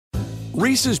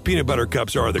Reese's peanut butter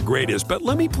cups are the greatest, but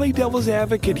let me play devil's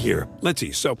advocate here. Let's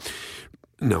see. So,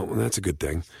 no, that's a good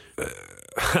thing.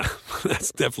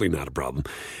 That's definitely not a problem.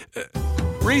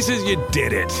 Reese's, you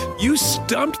did it. You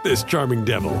stumped this charming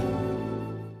devil.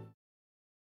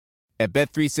 At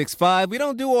Bet365, we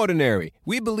don't do ordinary.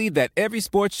 We believe that every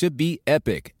sport should be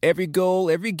epic. Every goal,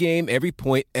 every game, every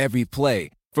point, every play.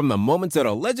 From the moments that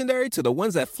are legendary to the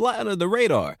ones that fly under the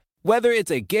radar. Whether it's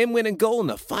a game-winning goal in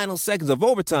the final seconds of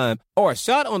overtime or a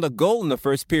shot on the goal in the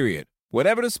first period.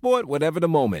 Whatever the sport, whatever the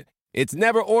moment. It's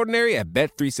never ordinary at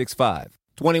Bet365.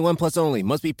 21 plus only.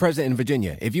 Must be present in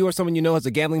Virginia. If you or someone you know has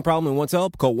a gambling problem and wants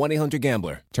help, call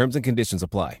 1-800-GAMBLER. Terms and conditions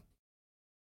apply.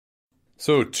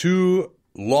 So 2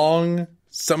 long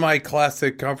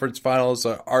semi-classic conference finals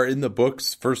are in the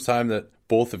books. First time that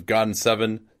both have gotten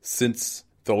 7 since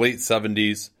the late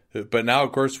 70s. But now,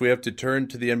 of course, we have to turn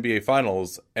to the NBA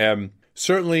Finals. And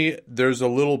certainly there's a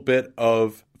little bit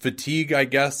of fatigue, I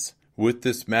guess, with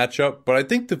this matchup. But I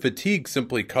think the fatigue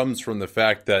simply comes from the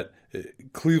fact that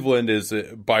Cleveland is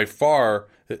by far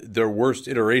their worst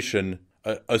iteration,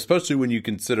 especially when you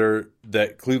consider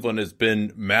that Cleveland has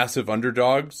been massive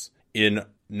underdogs in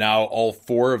now all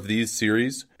 4 of these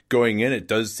series. Going in, it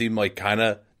does seem like kind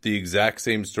of the exact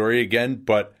same story again,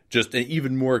 but just an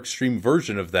even more extreme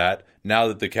version of that now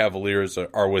that the Cavaliers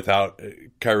are without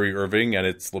Kyrie Irving and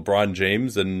it's LeBron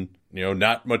James and,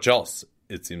 not much else,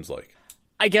 it seems like.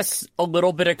 I guess a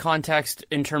little bit of context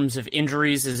in terms of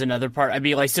injuries is another part. I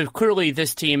mean, so clearly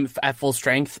this team at full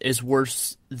strength is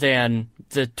worse than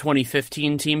the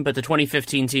 2015 team, but the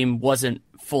 2015 team wasn't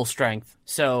full strength.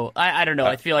 So I don't know.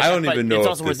 I feel like I don't even know. It's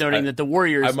also worth noting that the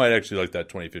Warriors. I might actually like that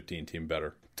 2015 team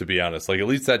better, to be honest. Like, at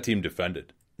least that team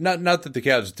defended. Not that the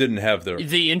Cavs didn't have their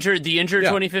the injured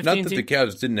 2015 not that team? the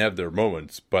Cavs didn't have their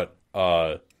moments, but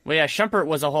well, yeah, Shumpert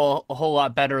was a whole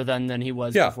lot better than he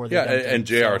was before the and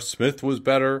J.R. Smith was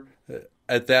better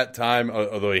at that time,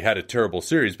 although he had a terrible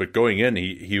series. But going in,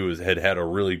 he had a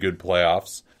really good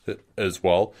playoffs as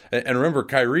well. And remember,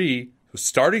 Kyrie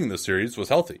starting the series was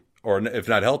healthy, or if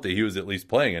not healthy, he was at least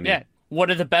playing. And one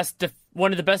of the best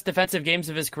defensive games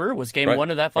of his career was Game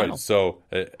 1 of that final. Right. So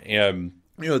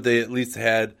they at least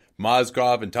had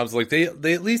Mozgov and Thompson. Like they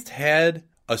at least had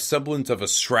a semblance of a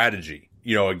strategy,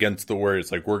 against the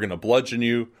Warriors. Like, we're going to bludgeon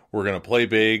you, we're going to play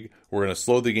big, we're going to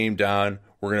slow the game down,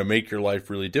 we're going to make your life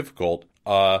really difficult.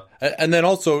 And then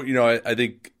also, I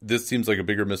think this seems like a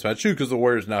bigger mismatch too, because the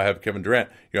Warriors now have Kevin Durant.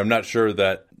 I'm not sure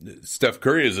that Steph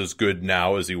Curry is as good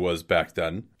now as he was back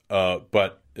then,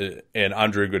 but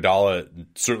Andre Iguodala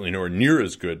certainly nowhere near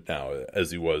as good now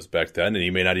as he was back then, and he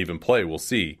may not even play. We'll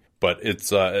see. But it's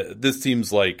this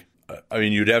seems like,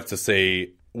 you'd have to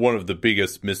say one of the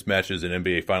biggest mismatches in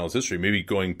NBA Finals history, maybe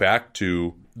going back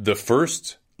to the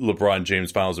first LeBron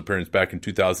James Finals appearance back in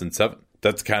 2007.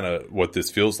 That's kind of what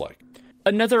this feels like.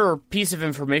 Another piece of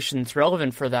information that's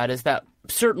relevant for that is that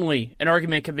certainly an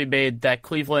argument can be made that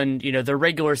Cleveland, their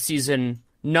regular season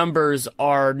numbers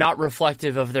are not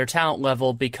reflective of their talent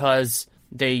level because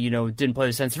they, didn't play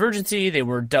with a sense of urgency. They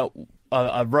were dealt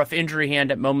a rough injury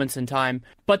hand at moments in time,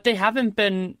 but they haven't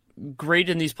been great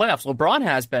in these playoffs. LeBron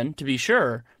has been, to be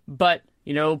sure, but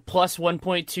plus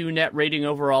 1.2 net rating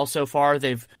overall so far.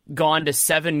 They've gone to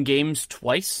 7 games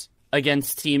twice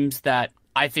against teams that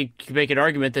I think you make an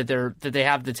argument that they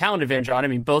have the talent advantage on. I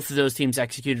mean, both of those teams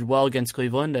executed well against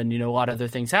Cleveland, and a lot of other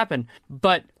things happen.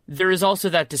 But there is also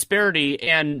that disparity,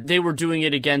 and they were doing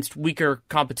it against weaker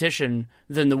competition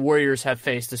than the Warriors have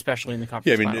faced, especially in the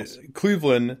conference finals.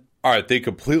 Cleveland, all right, they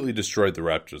completely destroyed the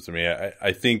Raptors.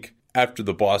 I think after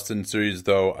the Boston series,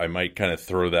 though, I might kind of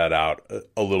throw that out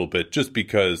a little bit, just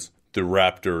because the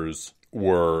Raptors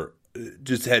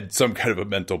just had some kind of a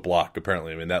mental block,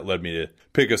 apparently. That led me to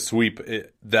pick a sweep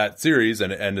that series,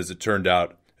 and as it turned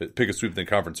out, pick a sweep in the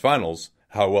conference finals,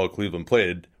 how well Cleveland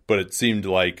played. But it seemed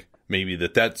like maybe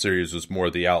that series was more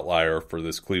the outlier for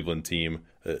this Cleveland team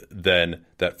than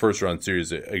that first-round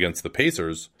series against the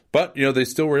Pacers. But, they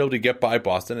still were able to get by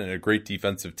Boston, and a great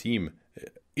defensive team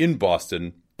in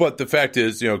Boston. But the fact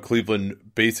is,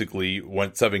 Cleveland basically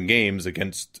went 7 games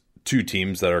against 2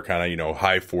 teams that are kind of,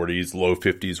 high 40s, low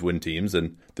 50s win teams.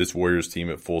 And this Warriors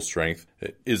team at full strength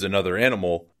is another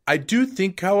animal. I do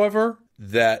think, however,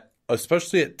 that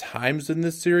especially at times in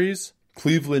this series,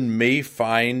 Cleveland may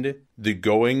find the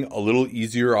going a little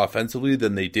easier offensively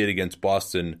than they did against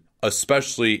Boston,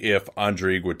 especially if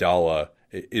Andre Iguodala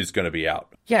is going to be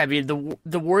out. Yeah,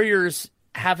 the Warriors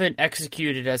haven't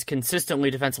executed as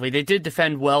consistently defensively. They did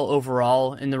defend well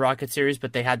overall in the Rocket series,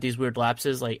 but they had these weird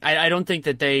lapses. Like, I don't think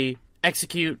that they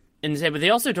execute insane, but they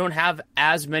also don't have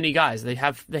as many guys. They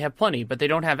have plenty, but they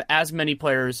don't have as many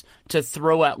players to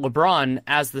throw at LeBron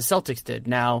as the Celtics did.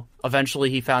 Now, eventually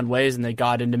he found ways and they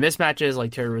got into mismatches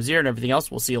like Terry Rozier and everything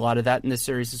else. We'll see a lot of that in this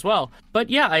series as well. But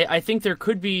yeah, I think there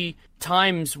could be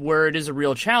times where it is a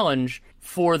real challenge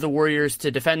for the Warriors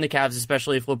to defend the Cavs,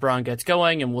 especially if LeBron gets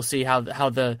going, and we'll see how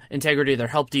the integrity of their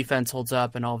help defense holds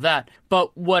up and all of that.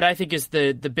 But what I think is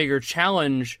the bigger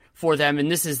challenge for them,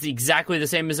 and this is exactly the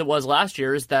same as it was last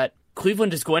year, is that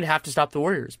Cleveland is going to have to stop the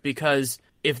Warriors, because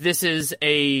if this is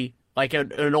an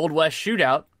Old West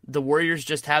shootout, the Warriors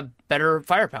just have better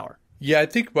firepower. Yeah, I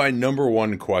think my number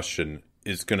one question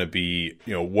is going to be,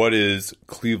 what is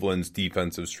Cleveland's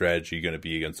defensive strategy going to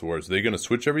be against the Warriors? Are they going to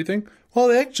switch everything? Well,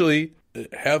 they actually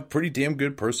have pretty damn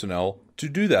good personnel to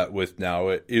do that with now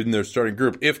in their starting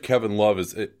group if Kevin Love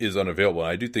is unavailable. And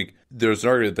I do think there's an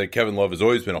argument that Kevin Love has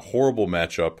always been a horrible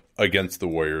matchup against the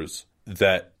Warriors,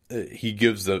 that he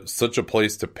gives such a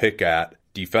place to pick at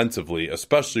defensively,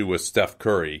 especially with Steph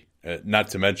Curry, not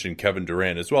to mention Kevin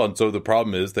Durant as well. And so the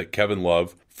problem is that Kevin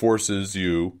Love forces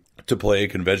you to play a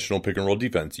conventional pick-and-roll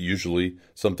defense, usually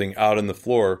something out on the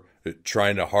floor,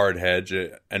 trying to hard hedge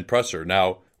and pressure.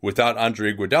 Now, without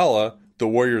Andre Iguodala, the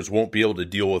Warriors won't be able to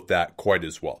deal with that quite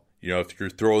as well. If you're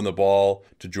throwing the ball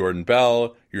to Jordan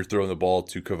Bell, you're throwing the ball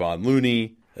to Kevon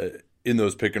Looney, in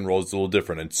those pick-and-rolls, it's a little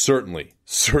different. And certainly,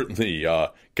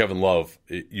 Kevin Love,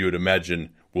 you would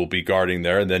imagine, will be guarding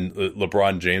there. And then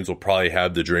LeBron James will probably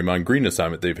have the Draymond Green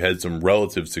assignment. They've had some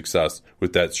relative success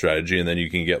with that strategy. And then you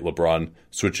can get LeBron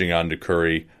switching on to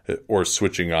Curry or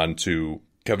switching on to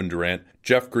Kevin Durant.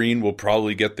 Jeff Green will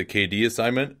probably get the KD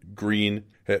assignment. Green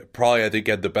probably, I think,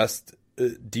 had the best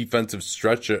defensive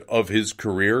stretch of his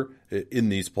career in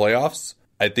these playoffs.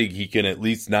 I think he can at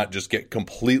least not just get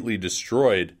completely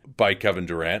destroyed by Kevin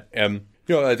Durant. And,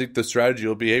 I think the strategy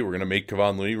will be, hey, we're going to make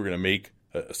Kevon Looney, we're going to make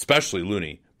especially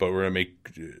Looney, but we're going to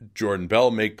make Jordan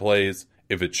Bell make plays.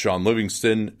 If it's Sean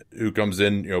Livingston who comes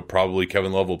in, probably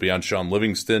Kevin Love will be on Sean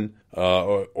Livingston,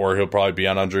 or he'll probably be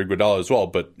on Andre Iguodala as well.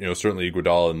 But, certainly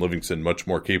Iguodala and Livingston much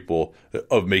more capable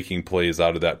of making plays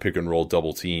out of that pick and roll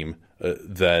double team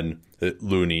than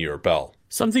Looney or Bell.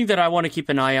 Something that I want to keep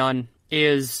an eye on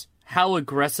is how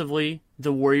aggressively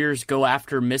the Warriors go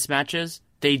after mismatches.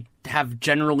 They have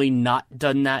generally not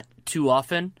done that too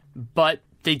often, but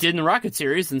they did in the Rocket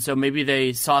series, and so maybe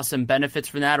they saw some benefits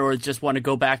from that, or just want to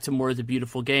go back to more of the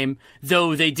beautiful game,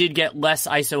 though they did get less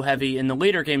ISO heavy in the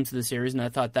later games of the series, and I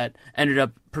thought that ended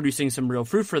up producing some real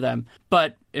fruit for them.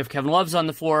 But if Kevin Love's on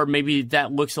the floor, maybe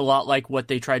that looks a lot like what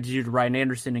they tried to do to Ryan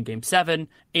Anderson in Game 7,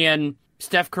 and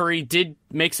Steph Curry did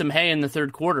make some hay in the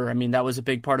third quarter. I mean, that was a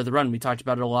big part of the run. We talked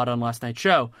about it a lot on last night's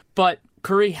show. But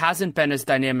Curry hasn't been as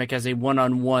dynamic as a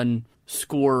one-on-one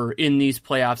scorer in these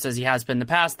playoffs as he has been in the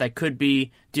past. That could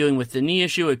be dealing with the knee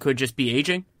issue. It could just be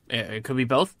aging. It could be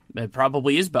both. It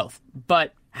probably is both.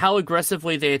 But how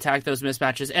aggressively they attack those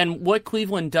mismatches and what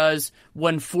Cleveland does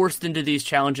when forced into these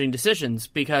challenging decisions,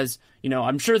 because,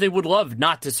 I'm sure they would love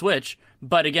not to switch,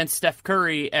 but against Steph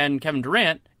Curry and Kevin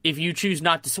Durant, if you choose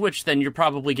not to switch, then you're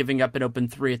probably giving up an open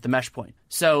three at the mesh point.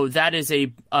 So that is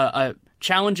a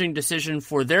challenging decision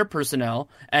for their personnel.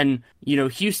 And,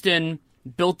 Houston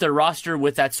built their roster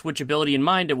with that switchability in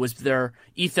mind. It was their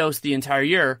ethos the entire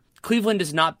year. Cleveland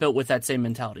is not built with that same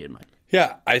mentality in mind.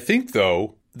 Yeah, I think,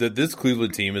 though, that this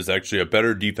Cleveland team is actually a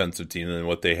better defensive team than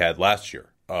what they had last year.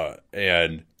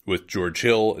 And with George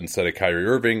Hill instead of Kyrie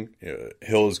Irving,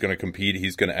 Hill is going to compete.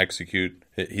 He's going to execute.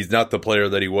 He's not the player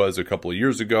that he was a couple of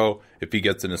years ago. If he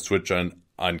gets in a switch on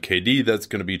KD, that's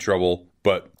going to be trouble.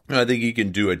 But I think he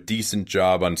can do a decent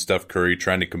job on Steph Curry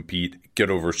trying to compete, get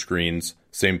over screens.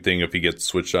 Same thing if he gets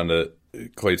switched on to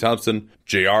Klay Thompson.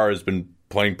 JR has been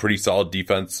playing pretty solid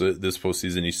defense this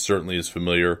postseason. He certainly is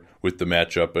familiar with the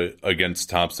matchup against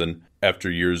Thompson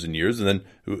after years and years. And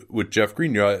then with Jeff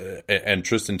Green and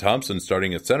Tristan Thompson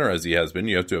starting at center as he has been,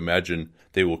 you have to imagine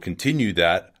they will continue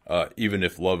that even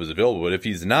if Love is available. But if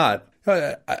he's not,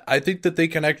 I think that they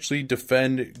can actually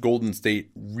defend Golden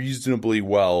State reasonably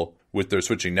well with their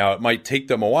switching. Now, it might take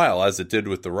them a while, as it did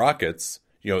with the Rockets.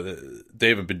 They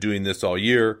haven't been doing this all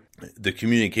year. The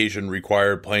communication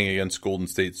required playing against Golden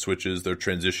State switches, their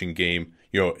transition game,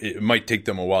 it might take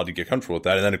them a while to get comfortable with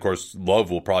that. And then, of course, Love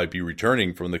will probably be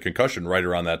returning from the concussion right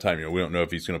around that time. We don't know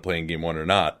if he's going to play in Game 1 or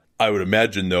not. I would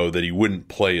imagine, though, that he wouldn't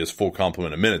play his full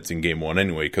complement of minutes in Game 1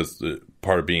 anyway, because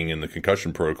part of being in the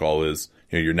concussion protocol is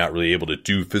you're not really able to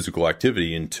do physical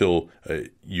activity until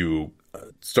you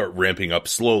start ramping up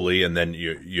slowly, and then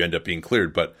you end up being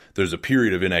cleared. But there's a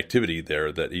period of inactivity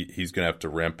there that he's going to have to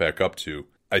ramp back up to.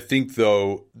 I think,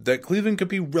 though, that Cleveland could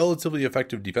be relatively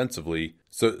effective defensively.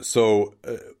 So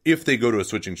if they go to a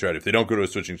switching strategy, if they don't go to a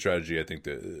switching strategy, I think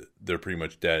that they're pretty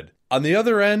much dead. On the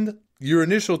other end, your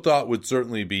initial thought would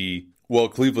certainly be, well,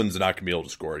 Cleveland's not going to be able to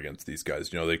score against these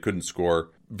guys. You know, they couldn't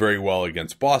score very well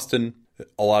against Boston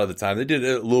a lot of the time. They did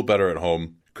a little better at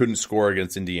home. Couldn't score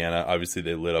against Indiana. Obviously,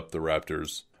 they lit up the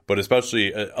Raptors. But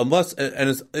especially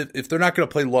if they're not going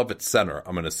to play Love at center,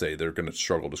 I'm going to say they're going to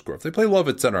struggle to score. If they play Love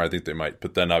at center, I think they might.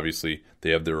 But then obviously they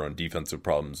have their own defensive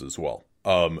problems as well.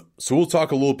 So we'll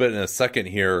talk a little bit in a second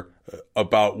here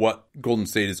about what Golden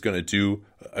State is going to do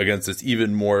against this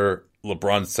even more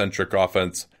LeBron-centric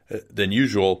offense than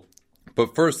usual.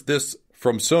 But first, this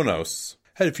from Sonos.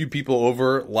 Had a few people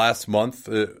over last month.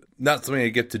 Not something I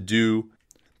get to do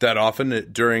that often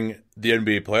during the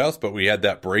NBA playoffs, but we had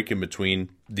that break in between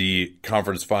the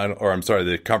conference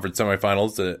the conference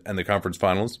semifinals and the conference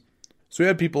finals. So we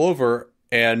had people over,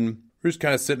 and we're just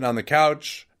kind of sitting on the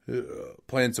couch,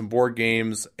 playing some board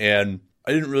games, and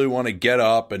I didn't really want to get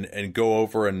up and go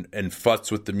over and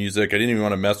futz with the music. I didn't even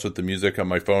want to mess with the music on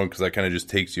my phone because that kind of just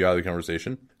takes you out of the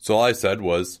conversation. So all I said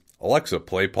was, Alexa,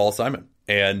 play Paul Simon.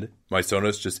 And my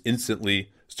Sonos just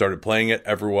instantly started playing it.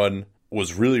 Everyone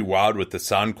was really wowed with the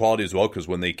sound quality as well, because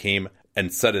when they came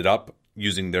and set it up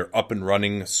using their up and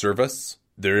running service,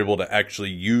 they're able to actually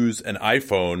use an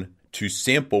iPhone to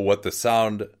sample what the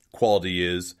sound quality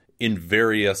is in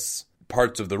various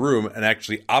parts of the room and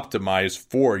actually optimize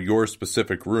for your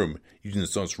specific room using the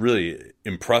Sonos. It's really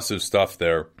impressive stuff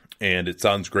there, and it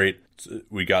sounds great.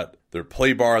 We got their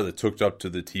play bar that's hooked up to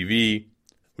the TV.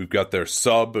 We've got their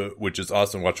sub, which is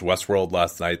awesome. Watched Westworld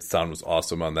last night. The sound was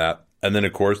awesome on that. And then,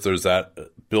 of course, there's that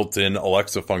built-in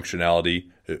Alexa functionality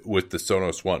with the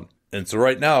Sonos One. And so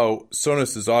right now,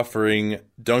 Sonos is offering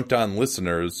Dunked On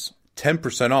listeners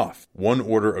 10% off one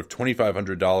order of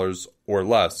 $2,500 or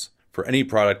less for any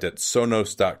product at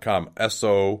Sonos.com,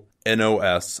 Sonos.com.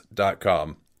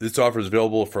 This offer is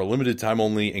available for a limited time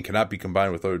only and cannot be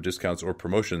combined with other discounts or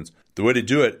promotions. The way to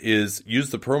do it is use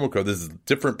the promo code. This is a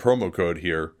different promo code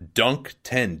here,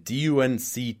 DUNC10,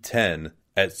 DUNC10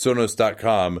 at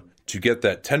Sonos.com to get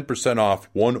that 10% off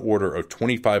one order of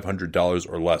 $2,500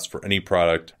 or less for any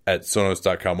product at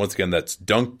Sonos.com. Once again, that's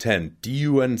DUNC10,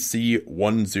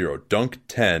 DUNC10,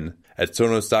 DUNC10 at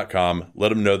Sonos.com. Let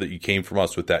them know that you came from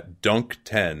us with that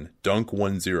DUNC10,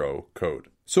 DUNC10 code.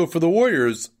 So for the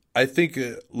Warriors, I think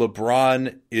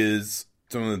LeBron is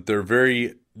something that they're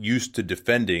very used to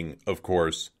defending, of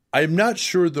course. I'm not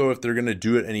sure, though, if they're going to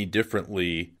do it any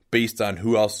differently based on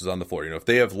who else is on the floor. You know, if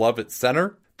they have Love at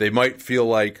center, they might feel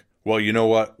like, well, you know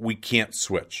what? We can't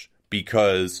switch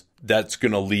because that's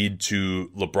going to lead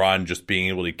to LeBron just being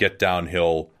able to get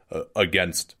downhill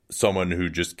against someone who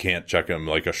just can't check him,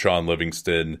 like a Sean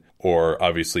Livingston, or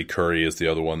obviously Curry is the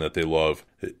other one that they love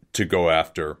to go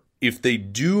after. If they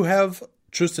do have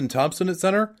Tristan Thompson at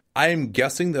center, I am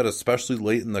guessing that especially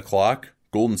late in the clock,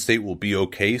 Golden State will be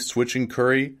okay switching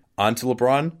Curry onto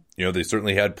LeBron. You know, they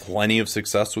certainly had plenty of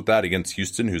success with that against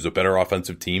Houston, who's a better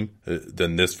offensive team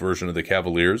than this version of the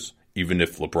Cavaliers, even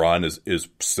if LeBron is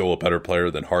still a better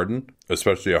player than Harden,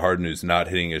 especially a Harden who's not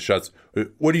hitting his shots.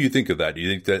 What do you think of that? Do you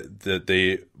think that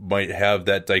they might have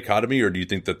that dichotomy, or do you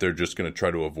think that they're just going to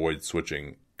try to avoid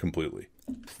switching completely?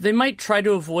 They might try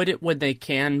to avoid it when they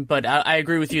can, but I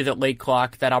agree with you that late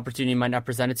clock, that opportunity might not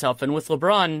present itself. And with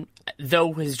LeBron,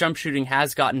 though his jump shooting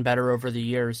has gotten better over the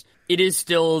years, it is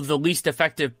still the least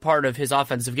effective part of his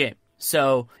offensive game.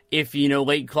 So if,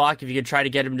 late clock, if you could try to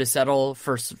get him to settle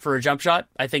for a jump shot,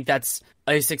 I think that's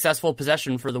a successful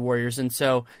possession for the Warriors. And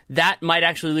so that might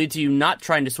actually lead to you not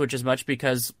trying to switch as much,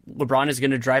 because LeBron is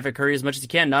going to drive at Curry as much as he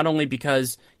can, not only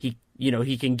because he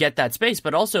can get that space,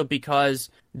 but also because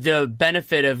the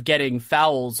benefit of getting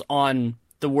fouls on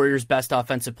the Warriors' best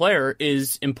offensive player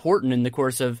is important in the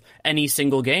course of any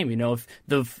single game. If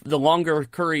the longer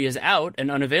Curry is out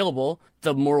and unavailable,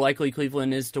 the more likely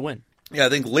Cleveland is to win. Yeah, I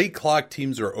think late clock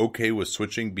teams are okay with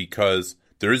switching because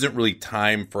there isn't really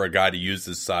time for a guy to use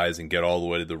his size and get all the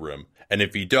way to the rim. And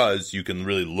if he does, you can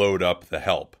really load up the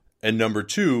help. And number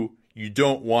two, you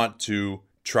don't want to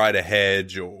try to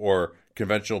hedge or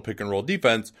conventional pick and roll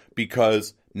defense,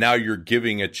 because now you're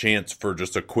giving a chance for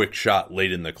just a quick shot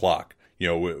late in the clock,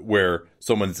 where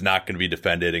someone's not going to be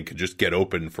defended and could just get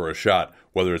open for a shot,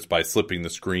 whether it's by slipping the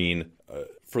screen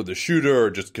for the shooter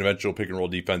or just conventional pick and roll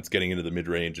defense, getting into the mid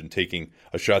range and taking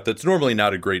a shot that's normally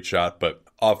not a great shot, but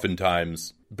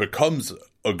oftentimes becomes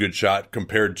a good shot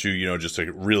compared to, just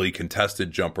a really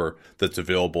contested jumper that's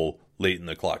available late in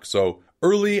the clock. So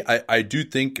early, I do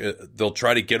think they'll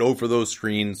try to get over those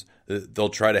screens. They'll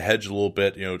try to hedge a little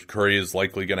bit. Curry is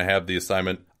likely going to have the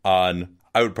assignment on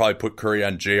I would probably put Curry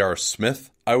on J.R.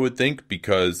 Smith, I would think,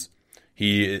 because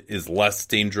he is less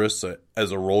dangerous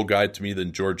as a role guy to me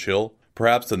than George Hill,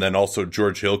 perhaps. And then also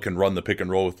George Hill can run the pick and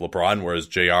roll with LeBron, whereas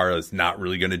JR is not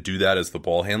really going to do that as the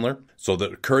ball handler. So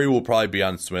that Curry will probably be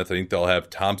on Smith. I think they'll have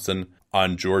Thompson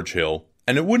on George Hill.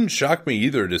 And it wouldn't shock me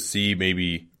either to see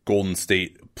maybe Golden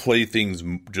State play things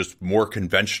just more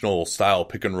conventional style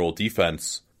pick and roll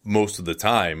defense most of the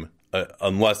time,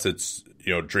 unless it's,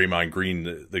 Draymond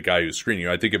Green, the guy who's screening.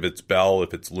 I think if it's Bell,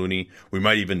 if it's Looney, we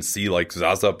might even see like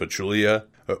Zaza Pachulia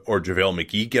or JaVale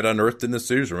McGee get unearthed in this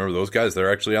series. Remember those guys?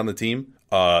 They're actually on the team.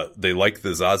 They like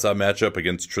the Zaza matchup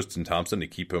against Tristan Thompson to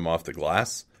keep him off the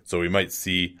glass. So we might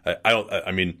see.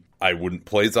 I wouldn't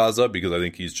play Zaza because I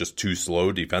think he's just too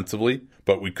slow defensively.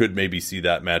 But we could maybe see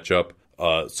that matchup.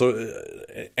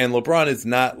 And LeBron is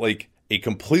not like a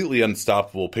completely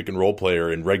unstoppable pick and roll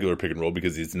player in regular pick and roll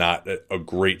because he's not a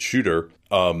great shooter.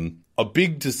 A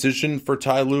big decision for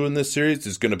Ty Lue in this series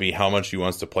is going to be how much he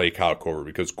wants to play Kyle Korver,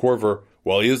 because Korver,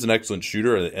 while he is an excellent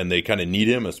shooter and they kind of need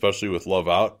him, especially with Love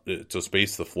out, to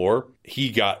space the floor, he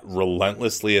got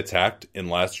relentlessly attacked in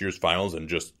last year's finals, and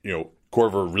just,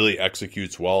 Korver really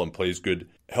executes well and plays good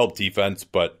help defense,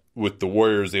 but with the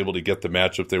Warriors able to get the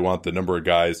matchup they want, the number of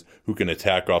guys who can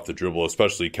attack off the dribble,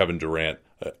 especially Kevin Durant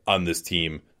on this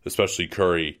team, especially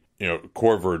Curry,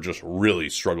 Korver just really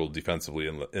struggled defensively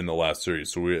in the last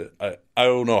series. So I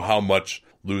don't know how much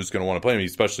Lue's going to want to play him. He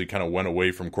especially kind of went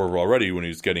away from Korver already when he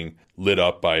was getting lit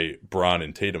up by Brown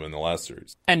and Tatum in the last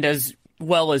series. And as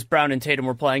well as Brown and Tatum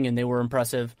were playing, and they were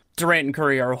impressive, Durant and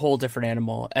Curry are a whole different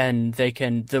animal, and they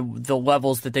can the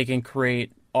levels that they can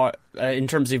create are, in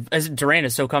terms of, as Durant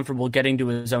is so comfortable getting to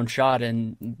his own shot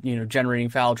and generating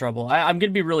foul trouble. I'm going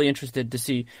to be really interested to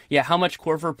see how much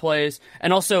Korver plays,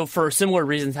 and also for similar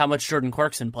reasons how much Jordan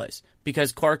Clarkson plays,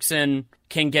 because Clarkson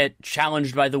can get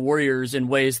challenged by the Warriors in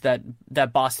ways that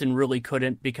Boston really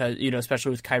couldn't, because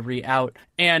especially with Kyrie out,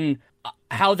 and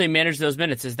how they manage those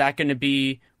minutes. Is that going to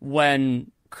be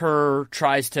when Kerr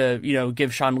tries to,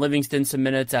 give Sean Livingston some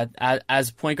minutes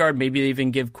as point guard, maybe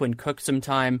even give Quinn Cook some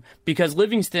time, because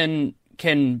Livingston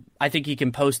I think he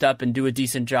can post up and do a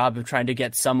decent job of trying to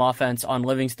get some offense on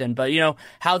Livingston. But,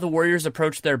 how the Warriors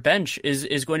approach their bench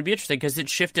is going to be interesting, because it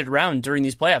shifted around during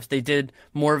these playoffs. They did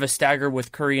more of a stagger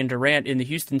with Curry and Durant in the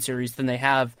Houston series than they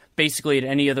have basically at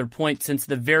any other point since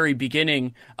the very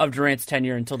beginning of Durant's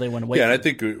tenure until they went away. Yeah, and I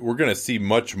think we're going to see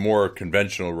much more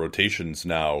conventional rotations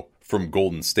now from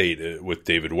Golden State, with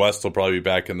David West will probably be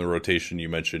back in the rotation. You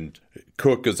mentioned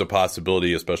Cook as a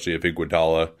possibility, especially if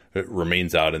Iguodala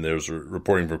remains out. And there's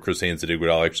reporting from Chris Haynes that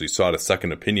Iguodala actually sought a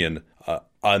second opinion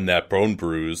on that bone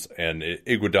bruise. And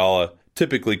Iguodala,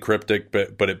 typically cryptic,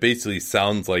 but it basically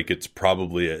sounds like it's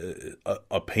probably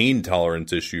a pain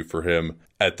tolerance issue for him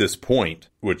at this point,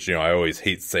 which, I always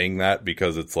hate saying that,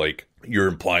 because it's like you're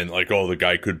implying like, oh, the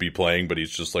guy could be playing, but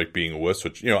he's just like being a wuss,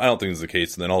 which, I don't think is the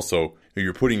case. And then also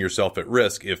you're putting yourself at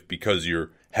risk if, because you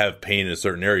have pain in a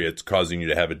certain area, it's causing you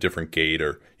to have a different gait,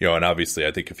 or, and obviously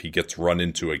I think if he gets run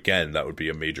into again, that would be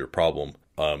a major problem.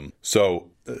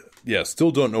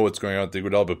 Still don't know what's going on with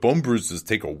Iguodala, but bone bruises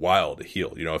take a while to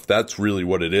heal. If that's really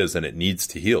what it is and it needs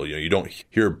to heal, you don't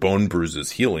hear bone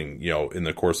bruises healing, in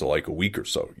the course of like a week or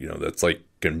so. That's like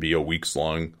can be a weeks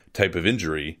long type of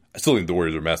injury. I still think the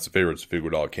Warriors are massive favorites if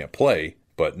Iguodala can't play,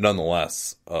 but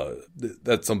nonetheless,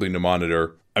 that's something to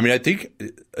monitor. I mean, I think,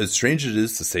 as strange as it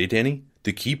is to say, Danny,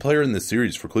 the key player in this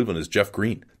series for Cleveland is Jeff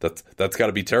Green. That's got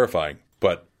to be terrifying,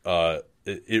 but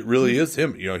it really is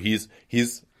him. He's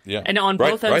and on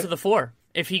both ends of the floor.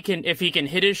 If he can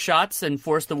hit his shots and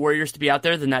force the Warriors to be out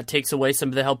there, then that takes away some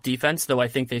of the help defense, though I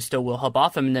think they still will help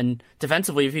off him. And then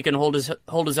defensively, if he can hold his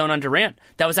own on Durant,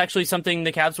 that was actually something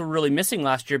the Cavs were really missing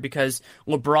last year, because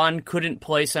LeBron couldn't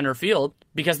play center field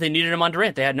because they needed him on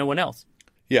Durant. They had no one else.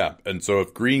 Yeah, and so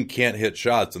if Green can't hit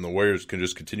shots and the Warriors can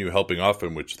just continue helping off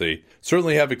him, which they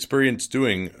certainly have experience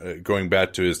doing, going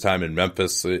back to his time in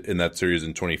Memphis in that series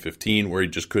in 2015 where he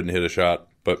just couldn't hit a shot.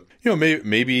 But,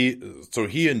 maybe so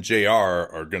he and JR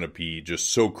are going to be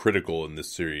just so critical in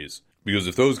this series, because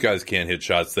if those guys can't hit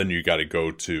shots, then you got to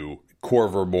go to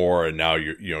Korver more, and now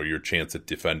your chance at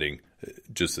defending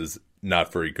just is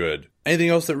not very good. Anything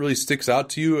else that really sticks out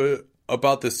to you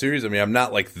about this series? I mean, I'm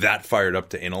not like that fired up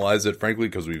to analyze it, frankly,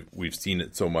 because we've seen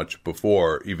it so much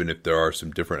before, even if there are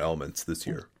some different elements this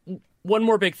year. One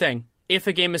more big thing. If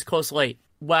a game is close late,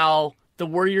 while the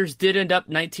Warriors did end up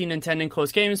 19-10 in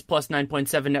close games, plus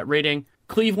 9.7 net rating,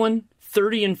 Cleveland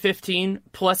 30-15,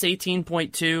 plus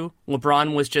 18.2.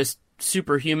 LeBron was just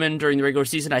superhuman during the regular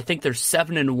season. I think they're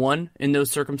 7-1 in those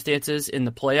circumstances in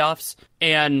the playoffs.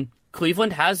 And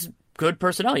Cleveland has good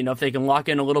personnel. If they can lock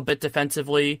in a little bit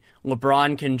defensively,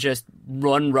 LeBron can just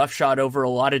run roughshod over a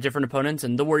lot of different opponents,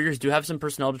 and the Warriors do have some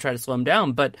personnel to try to slow him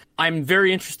down. But I'm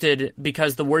very interested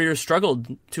because the Warriors struggled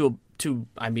to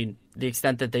the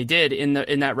extent that they did in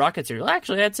that Rockets series. Well,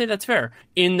 actually, I'd say that's fair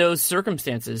in those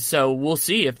circumstances. So we'll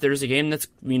see if there's a game that's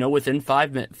within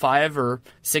 5 or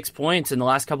 6 points in the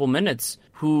last couple minutes.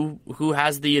 Who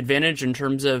has the advantage in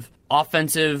terms of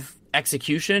offensive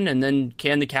execution, and then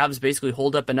can the Cavs basically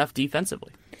hold up enough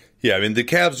defensively? Yeah, the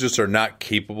Cavs just are not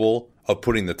capable of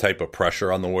putting the type of pressure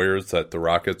on the Warriors that the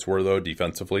Rockets were, though,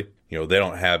 defensively. They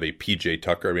don't have a PJ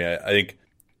Tucker. I think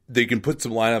they can put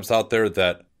some lineups out there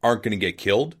that aren't going to get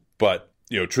killed, but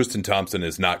Tristan Thompson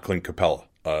is not Clint Capella.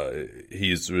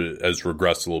 He's has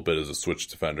regressed a little bit as a switch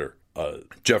defender.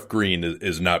 Jeff Green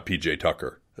is not PJ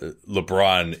Tucker.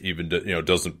 LeBron even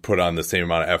doesn't put on the same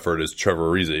amount of effort as Trevor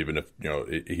Ariza, even if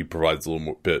he provides a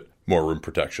little bit more rim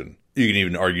protection. You can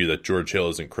even argue that George Hill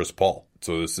isn't Chris Paul.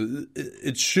 So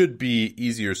it should be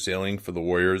easier sailing for the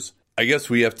Warriors. I guess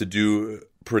we have to do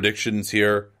predictions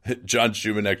here. John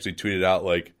Schumann actually tweeted out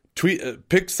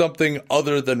pick something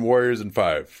other than Warriors in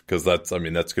 5, because that's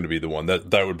going to be the one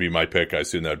that would be my pick. I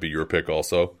assume that would be your pick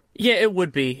also. Yeah, it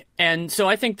would be. And so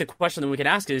I think the question that we can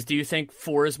ask is, do you think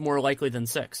 4 is more likely than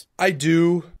 6? I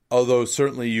do, although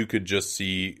certainly you could just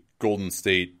see Golden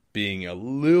State being a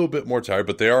little bit more tired,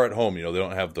 but they are at home. They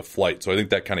don't have the flight. So I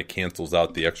think that kind of cancels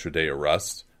out the extra day of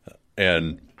rest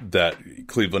and that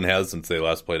Cleveland has since they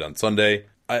last played on Sunday.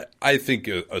 I think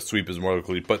a sweep is more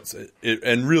likely,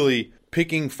 and really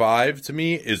picking 5 to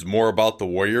me is more about the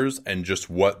Warriors and just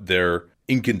what their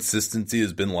inconsistency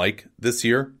has been like this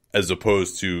year, as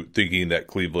opposed to thinking that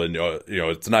Cleveland,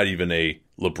 it's not even a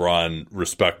LeBron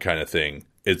respect kind of thing.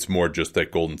 It's more just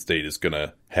that Golden State is going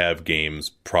to have games,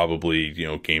 probably,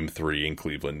 game 3 in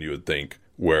Cleveland, you would think,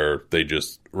 where they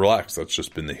just relax. That's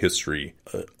just been the history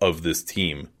of this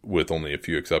team, with only a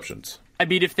few exceptions.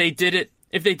 If they did it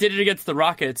against the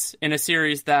Rockets in a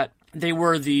series that they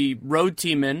were the road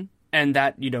team in, and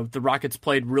that, the Rockets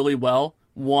played really well,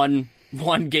 won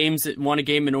a game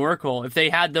in Oracle. If they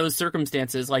had those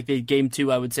circumstances, like the game 2,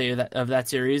 I would say of that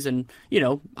series, and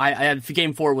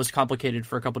game 4 was complicated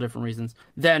for a couple different reasons,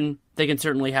 then they can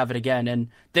certainly have it again. And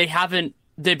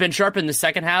they've been sharp in the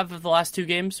second half of the last 2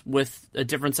 games with a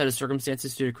different set of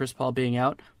circumstances due to Chris Paul being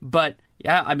out. But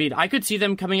yeah, I could see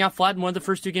them coming out flat in one of the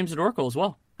first 2 games at Oracle as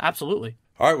well. Absolutely.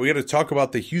 All right, we got to talk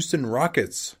about the Houston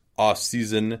Rockets off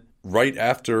season right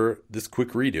after this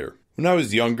quick read here. When I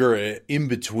was younger, in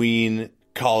between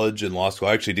college and law school,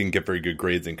 I actually didn't get very good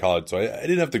grades in college, so I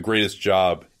didn't have the greatest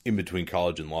job in between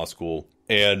college and law school.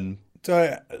 And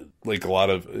so like a lot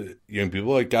of young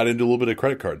people, I got into a little bit of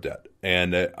credit card debt.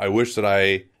 And I wish that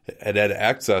I had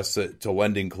access to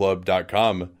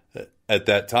lendingclub.com at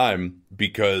that time,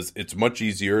 because it's much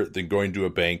easier than going to a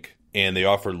bank, and they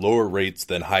offer lower rates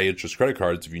than high interest credit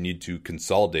cards if you need to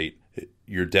consolidate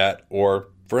your debt or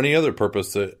for any other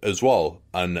purpose as well,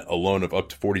 on a loan of up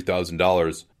to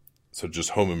 $40,000. So just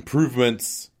home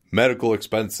improvements, medical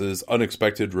expenses,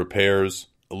 unexpected repairs.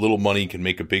 A little money can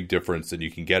make a big difference, and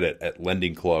you can get it at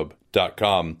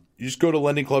lendingclub.com. You just go to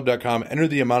lendingclub.com, enter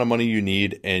the amount of money you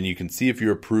need, and you can see if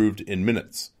you're approved in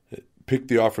minutes. Pick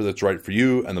the offer that's right for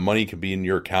you, and the money can be in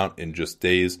your account in just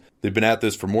days. They've been at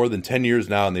this for more than 10 years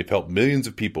now, and they've helped millions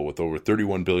of people with over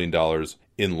 $31 billion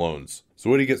in loans. So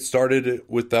what do you get started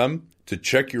with them? To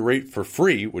check your rate for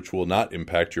free, which will not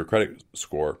impact your credit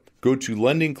score, go to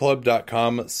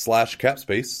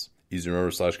lendingclub.com/capspace. Easy to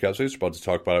remember /capspace. We're about to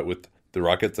talk about it with the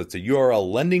Rockets. That's a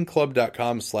URL,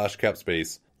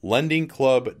 lendingclub.com/capspace.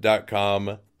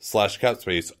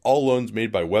 Lendingclub.com/capspace. All loans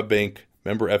made by WebBank,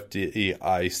 member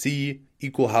FDIC,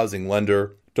 equal housing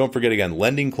lender. Don't forget again,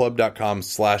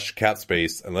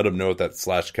 lendingclub.com/capspace, and let them know that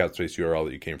 /capspace URL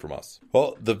that you came from us.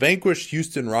 Well, the vanquished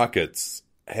Houston Rockets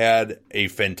had a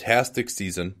fantastic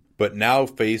season, but now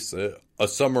face a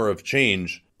summer of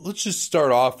change. Let's just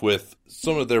start off with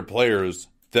some of their players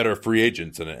that are free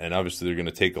agents, and obviously they're going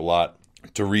to take a lot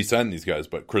to re-sign these guys.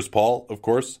 But Chris Paul, of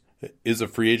course, is a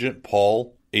free agent.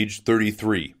 Paul, age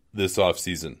 33 this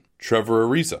offseason. Trevor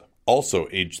Ariza, also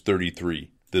age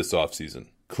 33 this offseason.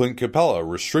 Clint Capella,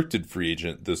 restricted free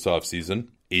agent this offseason,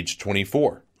 age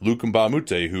 24. Luc Mbah a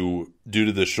Moute, who, due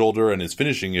to the shoulder and his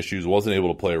finishing issues, wasn't able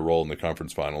to play a role in the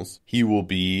conference finals. He will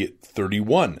be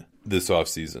 31 this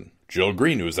offseason. Joe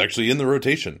Green, who is actually in the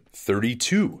rotation,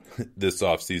 32 this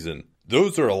offseason.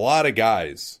 Those are a lot of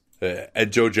guys.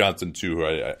 And Joe Johnson, too,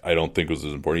 who I don't think was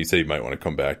as important. He said he might want to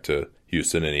come back to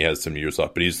Houston, and he has some years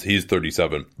off, but he's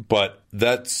 37. But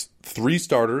that's 3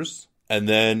 starters, and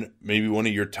then maybe one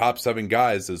of your top 7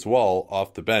 guys as well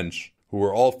off the bench, who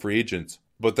are all free agents.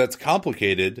 but that's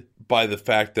complicated by the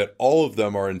fact that all of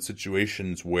them are in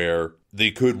situations where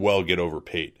they could well get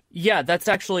overpaid. Yeah, that's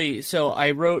actually, so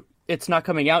I wrote, it's not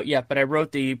coming out yet, but I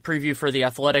wrote the preview for The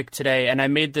Athletic today, and I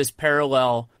made this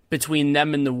parallel between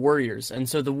them and the Warriors. And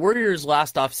so the Warriors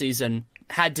last offseason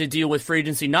had to deal with free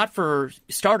agency, not for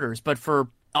starters, but for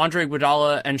Andre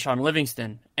Iguodala and Sean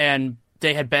Livingston. And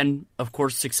they had been, of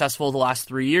course, successful the last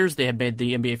 3 years. They had made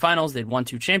the NBA Finals. They'd won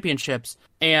 2 championships.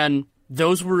 And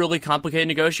those were really complicated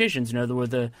negotiations. There were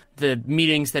the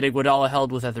meetings that Iguodala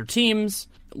held with other teams.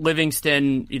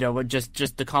 Livingston,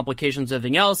 just the complications of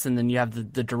everything else. And then you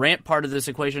have the Durant part of this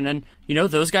equation. And,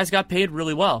 those guys got paid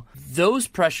really well. Those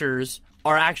pressures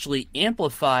are actually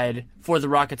amplified for the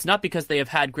Rockets, not because they have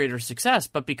had greater success,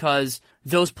 but because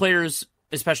those players,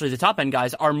 especially the top-end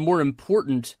guys, are more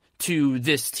important to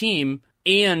this team,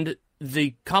 and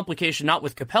the complication, not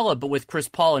with Capella, but with Chris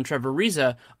Paul and Trevor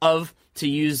Ariza, of, to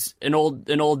use an old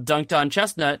dunked-on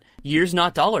chestnut, years,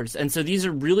 not dollars. And so these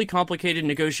are really complicated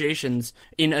negotiations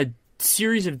in a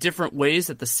series of different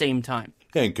ways at the same time.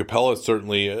 Yeah, and Capella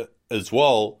certainly, as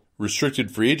well,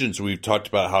 restricted free agents. We've talked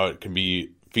about how it can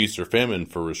be feast or famine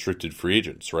for restricted free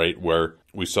agents, right? Where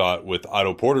we saw it with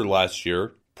Otto Porter last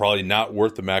year, probably not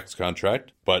worth the max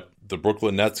contract, but the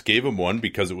Brooklyn Nets gave him one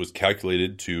because it was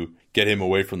calculated to get him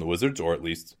away from the Wizards, or at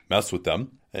least mess with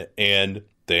them. And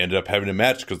they ended up having to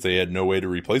match because they had no way to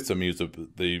replace him.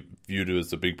 They viewed it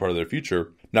as a big part of their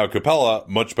future. Now, Capella,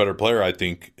 much better player, I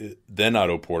think, than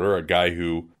Otto Porter, a guy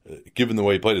who, given the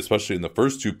way he played, especially in the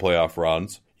first 2 playoff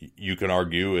rounds, you can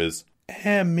argue is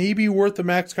maybe worth the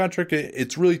max contract.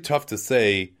 It's really tough to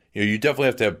say. You definitely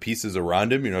have to have pieces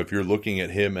around him. If you're looking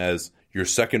at him as your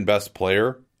second best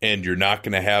player and you're not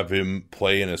going to have him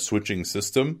play in a switching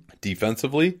system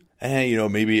defensively,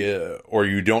 maybe, or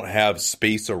you don't have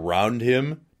space around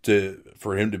him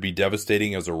for him to be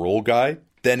devastating as a role guy,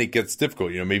 then it gets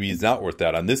difficult. Maybe he's not worth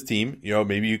that. On this team,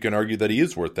 maybe you can argue that he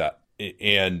is worth that.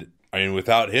 And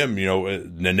without him,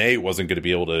 Nene wasn't going to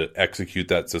be able to execute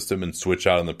that system and switch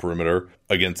out on the perimeter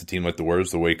against a team like the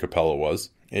Warriors the way Capella was.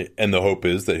 And the hope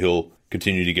is that he'll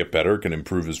continue to get better, can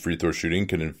improve his free throw shooting,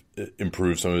 can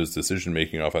improve some of his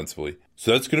decision-making offensively.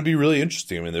 So that's going to be really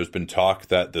interesting. There's been talk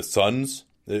that the Suns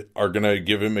are going to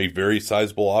give him a very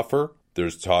sizable offer.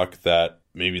 There's talk that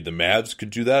maybe the Mavs could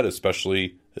do that,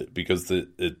 especially because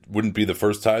it wouldn't be the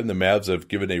first time the Mavs have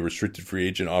given a restricted free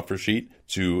agent offer sheet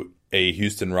to a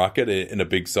Houston Rocket in a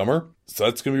big summer. So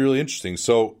that's going to be really interesting.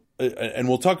 So, and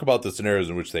we'll talk about the scenarios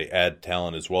in which they add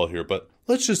talent as well here. But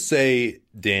let's just say,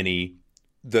 Danny,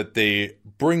 that they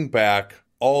bring back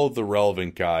all of the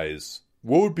relevant guys.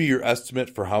 What would be your estimate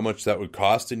for how much that would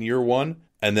cost in year one?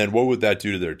 And then what would that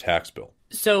do to their tax bill?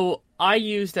 So I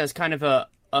used as kind of a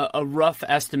rough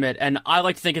estimate, and I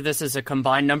like to think of this as a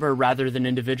combined number rather than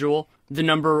individual. The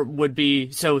number would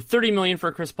be, so $30 million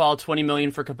for Chris Paul, $20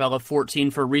 million for Capella,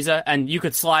 $14 for Ariza, and you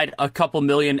could slide a couple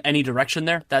million any direction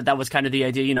there. That was kind of the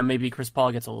idea. Maybe Chris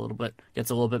Paul gets a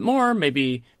little bit more.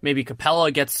 Maybe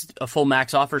Capella gets a full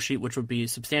max offer sheet, which would be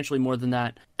substantially more than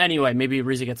that. Anyway, maybe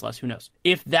Ariza gets less. Who knows?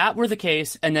 If that were the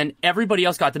case, and then everybody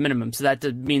else got the minimum, so that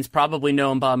means probably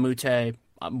Noah Mbah-a-Moute.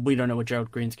 We don't know what Gerald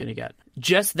Green's going to get.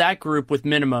 Just that group with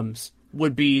minimums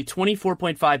would be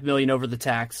 $24.5 million over the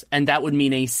tax, and that would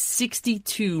mean a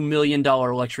 $62 million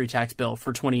luxury tax bill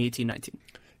for 2018-19.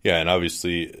 Yeah, and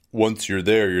obviously, once you're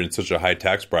there, you're in such a high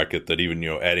tax bracket that even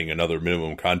adding another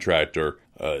minimum contract or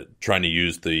trying to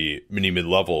use the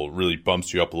mid-level really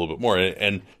bumps you up a little bit more.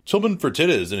 And Tillman Fertitta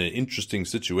is in an interesting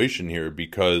situation here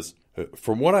because,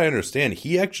 from what I understand,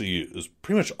 he actually is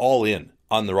pretty much all in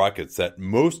on the Rockets, that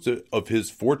most of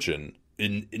his fortune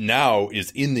now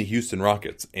is in the Houston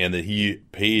Rockets, and that he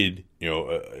paid,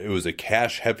 it was a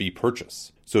cash-heavy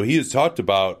purchase. So he has talked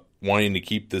about wanting to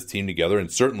keep this team together,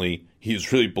 and certainly he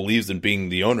really believes in being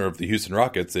the owner of the Houston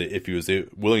Rockets if he was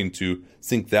willing to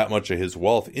sink that much of his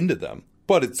wealth into them.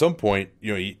 But at some point,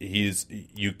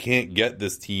 you can't get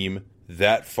this team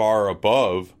that far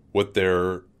above what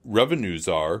their revenues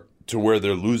are to where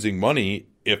they're losing money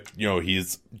if he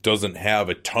doesn't have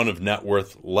a ton of net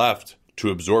worth left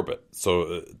to absorb it.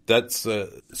 So that's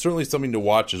certainly something to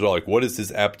watch as well. Like, what is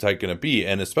his appetite going to be?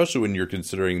 And especially when you're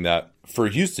considering that for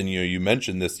Houston, you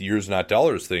mentioned this years not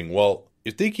dollars thing. Well,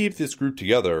 if they keep this group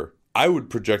together, I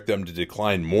would project them to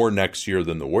decline more next year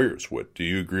than the Warriors would. Do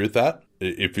you agree with that?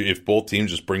 If both teams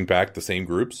just bring back the same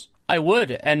groups? I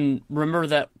would. And remember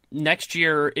that next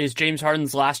year is James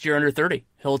Harden's last year under 30.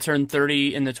 He'll turn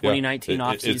 30 in the 2019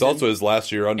 offseason. It's also his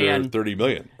last year under $30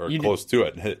 million, or close to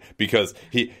it, because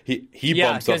he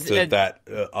bumps up to that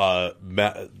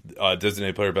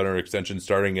designated player veteran extension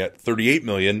starting at $38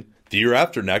 million the year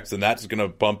after next, and that's going to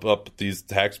bump up these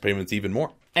tax payments even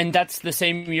more. And that's the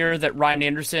same year that Ryan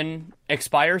Anderson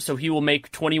expires, so he will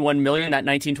make $21 million that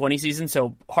 1920 season.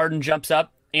 So Harden jumps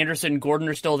up, Anderson, Gordon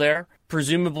are still there.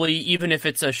 Presumably, even if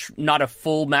it's not a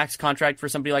full max contract for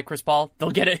somebody like Chris Paul,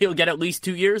 he'll get at least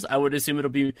 2 years. I would assume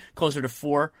it'll be closer to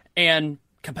 4. And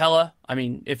Capella, I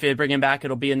mean, if they bring him back,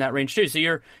 it'll be in that range too. So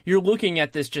you're looking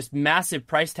at this just massive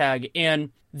price tag,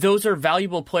 and those are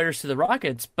valuable players to the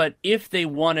Rockets. But if they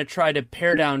want to try to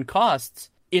pare down costs,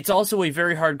 it's also a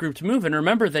very hard group to move. And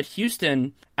remember that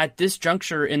Houston, at this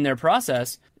juncture in their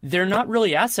process, they're not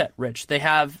really asset rich. They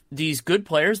have these good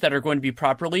players that are going to be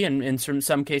properly and in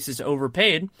some cases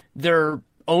overpaid. Their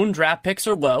own draft picks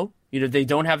are low. They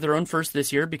don't have their own first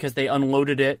this year because they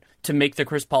unloaded it to make the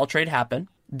Chris Paul trade happen.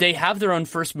 They have their own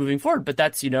first moving forward, but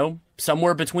that's,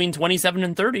 somewhere between 27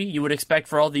 and 30 you would expect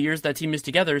for all the years that team is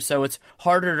together. So it's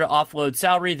harder to offload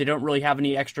salary. They don't really have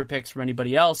any extra picks from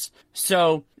anybody else.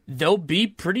 So they'll be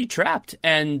pretty trapped.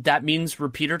 And that means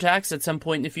repeater tax at some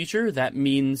point in the future. That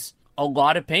means a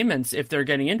lot of payments if they're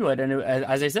getting into it. And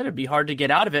as I said, it'd be hard to get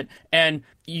out of it. And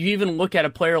you even look at a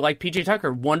player like PJ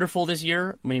Tucker, wonderful this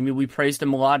year. I mean, we praised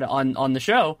him a lot on the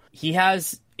show. He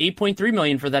has $8.3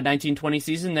 million for that 1920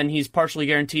 season. Then he's partially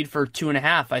guaranteed for $2.5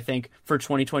 million, I think, for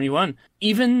 2021.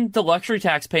 Even the luxury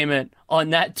tax payment on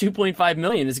that $2.5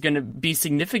 million is going to be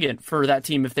significant for that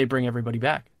team if they bring everybody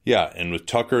back. Yeah, and with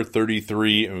Tucker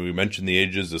 33, and we mentioned the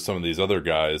ages of some of these other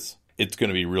guys, it's going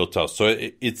to be real tough. So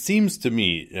it seems to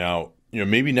me now,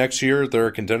 maybe next year they're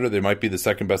a contender. They might be the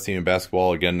second best team in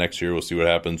basketball again next year. We'll see what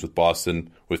happens with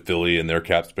Boston, with Philly and their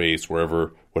cap space,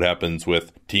 what happens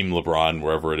with Team LeBron,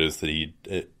 wherever it is that he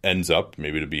ends up,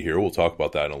 maybe to be here. We'll talk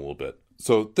about that in a little bit.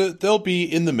 So they'll be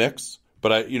in the mix,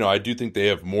 but I do think they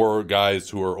have more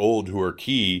guys who are old, who are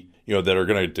key, that are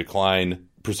going to decline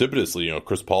precipitously.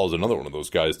 Chris Paul is another one of those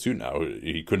guys too now.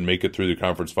 He couldn't make it through the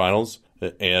conference finals,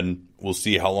 and we'll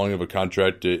see how long of a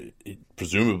contract.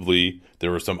 Presumably, there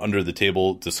were some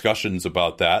under-the-table discussions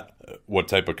about that, what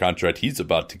type of contract he's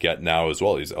about to get now as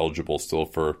well. He's eligible still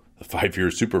for a 5-year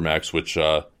Supermax, which,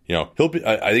 he'll be.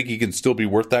 I think he can still be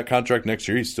worth that contract next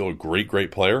year. He's still a great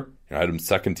player. I had him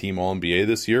second-team All-NBA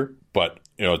this year, but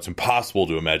it's impossible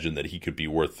to imagine that he could be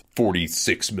worth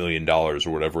 $46 million or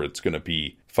whatever it's going to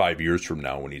be 5 years from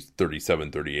now when he's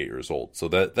 37, 38 years old. So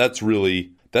that's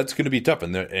going to be tough.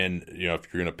 And if you're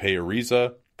going to pay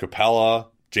Ariza, Capella,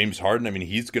 James Harden, I mean,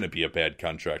 he's going to be a bad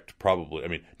contract probably. I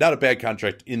mean, not a bad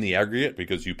contract in the aggregate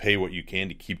because you pay what you can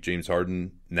to keep James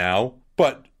Harden now.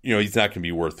 But, he's not going to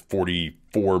be worth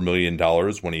 $44 million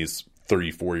when he's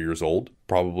 34 years old,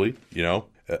 probably,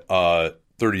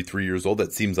 33 years old.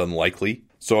 That seems unlikely.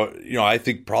 So, I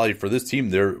think probably for this team,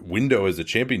 their window as a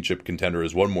championship contender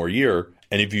is one more year.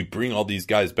 And if you bring all these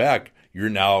guys back, you're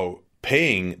now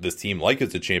paying this team like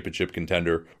it's a championship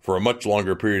contender for a much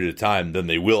longer period of time than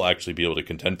they will actually be able to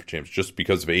contend for champs. Just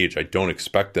because of age, I don't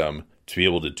expect them to be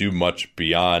able to do much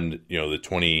beyond, the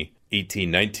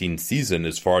 2018-19 season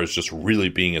as far as just really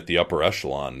being at the upper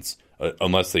echelons,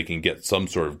 unless they can get some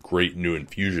sort of great new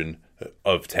infusion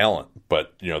of talent.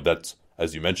 But, that's,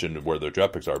 as you mentioned, where their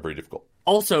draft picks are very difficult.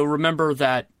 Also, remember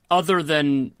that other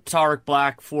than Tariq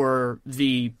Black for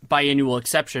the biannual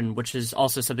exception, which is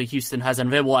also something Houston has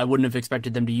unavailable, I wouldn't have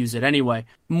expected them to use it anyway.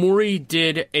 Morey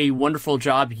did a wonderful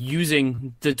job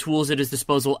using the tools at his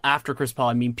disposal after Chris Paul.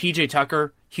 I mean, PJ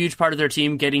Tucker, huge part of their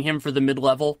team, getting him for the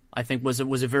mid-level, I think was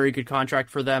a very good contract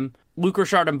for them. Luc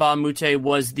Richard and Mbah a Moute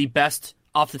was the best,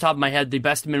 off the top of my head, the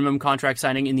best minimum contract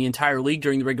signing in the entire league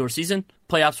during the regular season.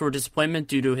 Playoffs were a disappointment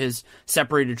due to his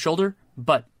separated shoulder,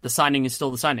 but the signing is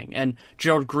still the signing. And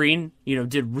Gerald Green,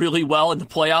 did really well in the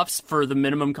playoffs for the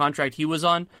minimum contract he was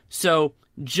on. So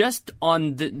just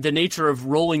on the nature of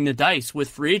rolling the dice with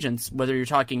free agents, whether you're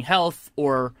talking health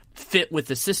or fit with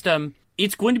the system,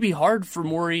 it's going to be hard for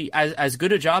Morey, as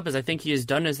good a job as I think he has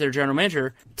done as their general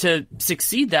manager, to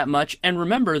succeed that much. And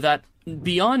remember that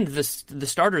beyond the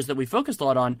starters that we focused a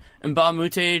lot on, Mbah a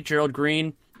Moute, Gerald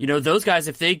Green, those guys,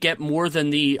 if they get more than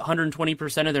the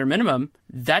 120% of their minimum,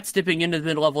 that's dipping into the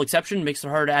mid-level exception, makes it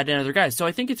hard to add in other guys. So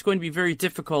I think it's going to be very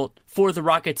difficult for the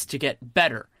Rockets to get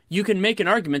better. You can make an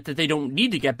argument that they don't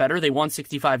need to get better. They won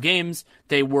 65 games.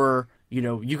 They were,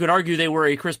 you could argue they were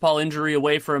a Chris Paul injury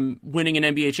away from winning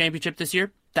an NBA championship this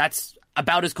year. That's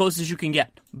about as close as you can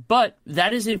get. But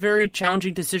that is a very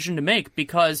challenging decision to make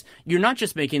because you're not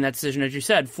just making that decision, as you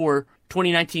said, for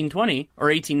 2019-20 or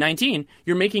 18-19.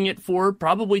 You're making it for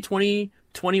probably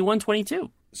 2021-22.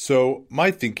 So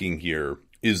my thinking here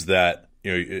is that,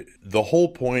 the whole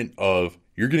point of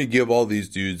you're going to give all these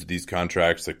dudes these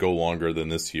contracts that go longer than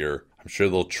this year. I'm sure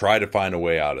they'll try to find a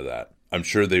way out of that. I'm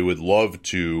sure they would love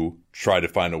to try to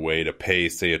find a way to pay,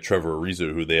 say, a Trevor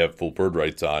Ariza, who they have full bird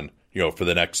rights on, for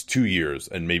the next 2 years,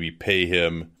 and maybe pay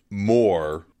him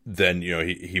more than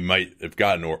he might have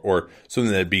gotten, or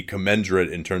something that'd be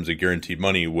commensurate in terms of guaranteed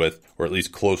money with, or at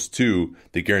least close to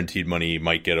the guaranteed money he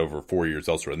might get over 4 years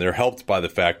elsewhere. And they're helped by the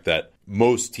fact that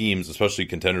most teams, especially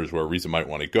contenders where Ariza might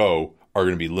want to go, are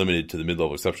going to be limited to the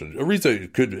mid-level exception.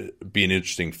 Ariza could be an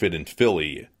interesting fit in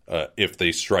Philly if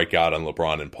they strike out on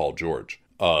LeBron and Paul George.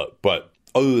 But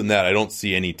other than that, I don't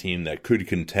see any team that could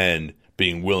contend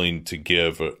being willing to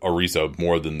give Ariza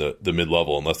more than the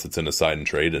mid-level, unless it's in a sign and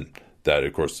trade, and that,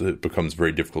 of course, it becomes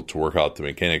very difficult to work out the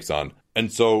mechanics on.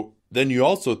 And so then you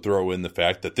also throw in the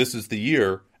fact that this is the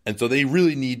year, and so they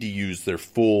really need to use their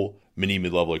full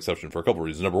mid-level exception for a couple of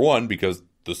reasons. Number one, because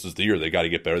this is the year they got to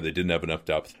get better. They didn't have enough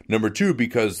depth. Number two,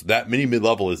 because that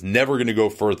mid-level is never going to go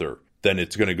further than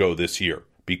it's going to go this year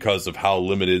because of how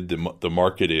limited the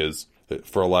market is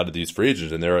for a lot of these free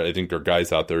agents. And I think there are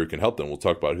guys out there who can help them. We'll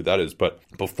talk about who that is. But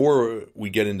before we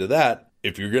get into that,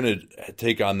 if you're going to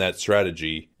take on that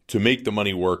strategy to make the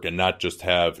money work and not just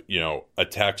have, a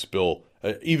tax bill,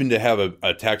 even to have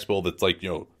a tax bill that's like,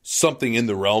 something in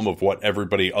the realm of what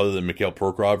everybody other than Mikhail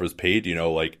Prokhorov is paid,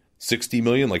 like $60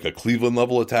 million, like a Cleveland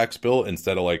level of tax bill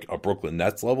instead of like a Brooklyn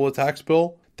Nets level of tax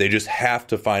bill. They just have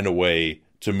to find a way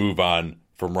to move on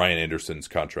from Ryan Anderson's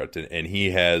contract. And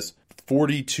he has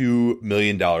 $42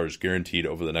 million guaranteed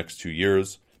over the next 2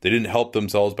 years. They didn't help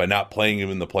themselves by not playing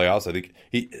him in the playoffs. I think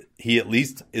he at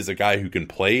least is a guy who can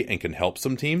play and can help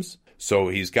some teams. So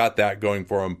he's got that going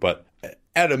for him. But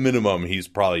at a minimum, he's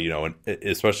probably,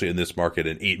 especially in this market,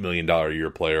 an $8 million a year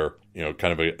player, kind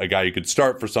of a guy who could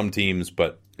start for some teams,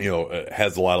 but,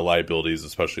 has a lot of liabilities,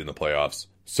 especially in the playoffs.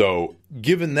 So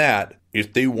given that,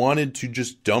 if they wanted to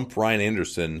just dump Ryan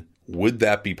Anderson, would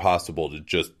that be possible to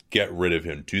just get rid of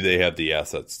him? Do they have the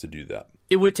assets to do that?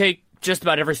 It would take just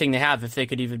about everything they have if they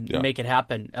could even make it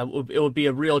happen. It would be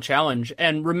a real challenge.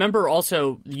 And remember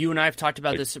also, you and I have talked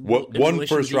about this. One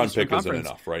first-round pick isn't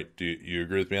enough, right? Do you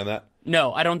agree with me on that?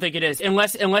 No, I don't think it is.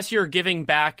 Unless you're giving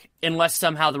back, unless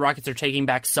somehow the Rockets are taking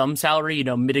back some salary,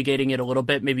 mitigating it a little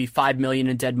bit, maybe $5 million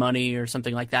in dead money or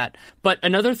something like that. But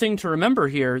another thing to remember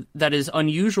here that is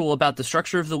unusual about the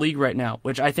structure of the league right now,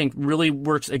 which I think really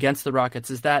works against the Rockets,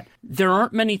 is that there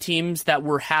aren't many teams that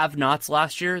were have-nots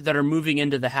last year that are moving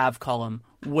into the have column,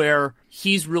 where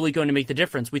he's really going to make the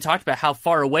difference. We talked about how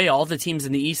far away all the teams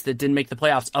in the East that didn't make the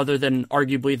playoffs, other than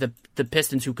arguably the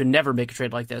Pistons, who could never make a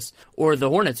trade like this, or the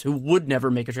Hornets, who would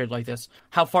never make a trade like this,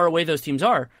 how far away those teams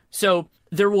are. So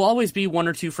there will always be one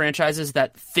or two franchises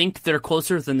that think they're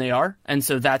closer than they are, and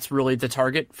so that's really the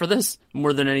target for this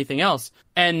more than anything else.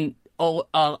 And a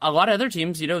lot of other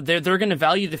teams, they're going to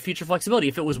value the future flexibility.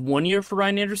 If it was 1 year for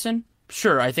Ryan Anderson,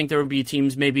 sure, I think there would be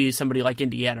teams, maybe somebody like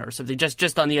Indiana or something,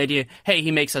 just on the idea, hey, he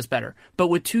makes us better. But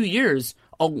with 2 years,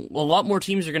 a lot more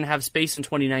teams are going to have space in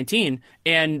 2019,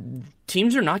 and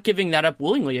teams are not giving that up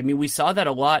willingly. I mean, we saw that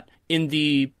a lot in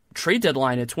the trade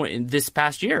deadline this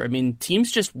past year. I mean, teams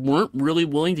just weren't really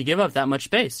willing to give up that much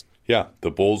space. Yeah,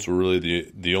 the Bulls were really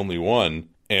the only one.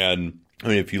 And, I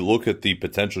mean, if you look at the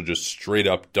potential just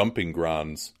straight-up dumping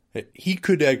grounds, he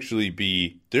could actually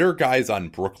be – there are guys on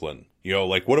Brooklyn.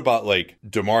 What about,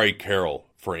 DeMarre Carroll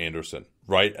for Anderson,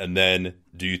 right? And then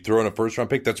do you throw in a first-round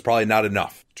pick? That's probably not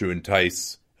enough to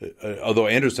entice although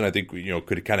Anderson, I think,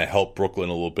 could kind of help Brooklyn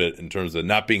a little bit in terms of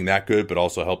not being that good, but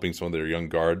also helping some of their young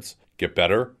guards get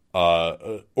better.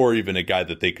 Or even a guy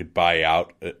that they could buy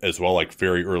out as well, like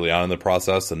very early on in the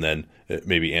process. And then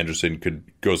maybe Anderson could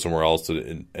go somewhere else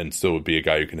and still would be a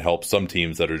guy who can help some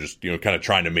teams that are just, kind of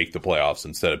trying to make the playoffs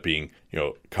instead of being,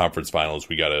 conference finals.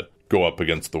 We got to go up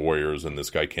against the Warriors and this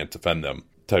guy can't defend them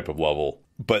type of level.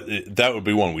 But that would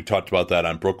be one. We talked about that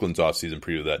on Brooklyn's offseason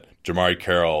preview, that DeMarre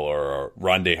Carroll or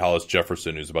Rondae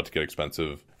Hollis-Jefferson, who's about to get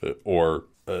expensive, or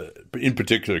in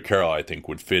particular Carroll, I think,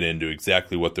 would fit into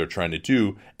exactly what they're trying to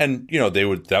do. And,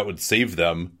 that would save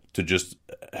them to just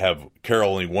have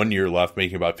Carroll only 1 year left,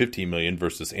 making about $15 million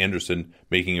versus Anderson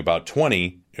making about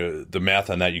 $20. The math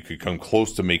on that, you could come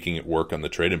close to making it work on the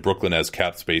trade. And Brooklyn has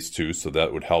cap space too, so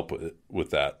that would help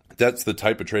with that. That's the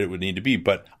type of trade it would need to be.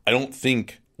 But I don't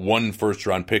think one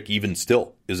first-round pick even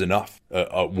still is enough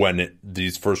when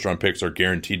these first-round picks are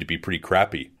guaranteed to be pretty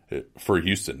crappy for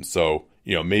Houston. So,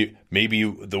 maybe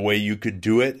the way you could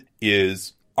do it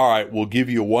is, all right, we'll give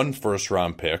you one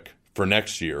first-round pick for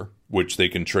next year, which they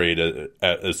can trade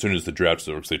as soon as the draft's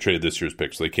over, because they traded this year's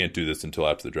pick, so they can't do this until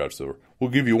after the draft's over. We'll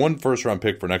give you one first-round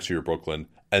pick for next year, Brooklyn,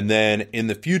 and then in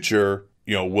the future,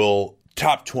 we'll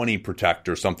top 20 protect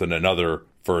or something, another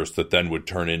first that then would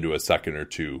turn into a second or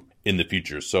two in the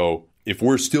future. So, if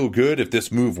we're still good, if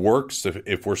this move works,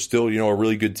 if we're still, a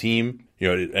really good team,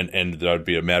 and that would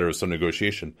be a matter of some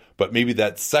negotiation. But maybe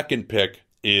that second pick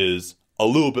is a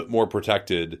little bit more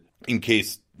protected in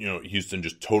case, Houston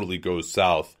just totally goes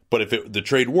south. But if the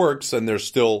trade works and they're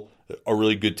still a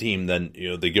really good team, then,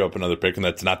 they give up another pick, and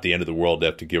that's not the end of the world to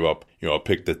have to give up, a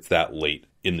pick that's that late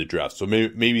in the draft. So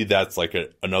maybe that's like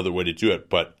another way to do it.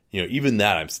 But, even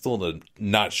that, I'm still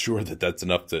not sure that that's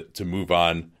enough to move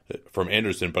on from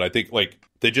Anderson. But I think,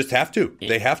 they just have to.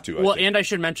 They have to. Well, and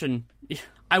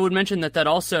I would mention that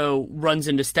also runs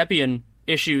into Stepien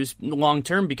issues long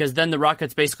term, because then the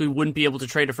Rockets basically wouldn't be able to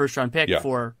trade a first-round pick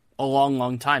for a long,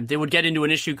 long time. They would get into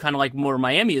an issue kind of like more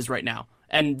Miami is right now.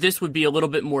 And this would be a little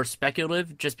bit more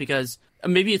speculative, just because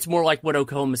maybe it's more like what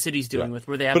Oklahoma City's doing with,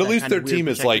 where they have. But at least their team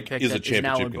is a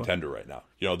championship contender right now.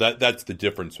 That's the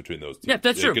difference between those teams. Yeah,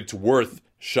 that's true. It's worth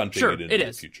shunting it into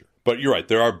the future. But you're right,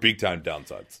 there are big time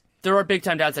downsides. There are big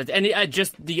time downsides, and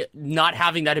just the not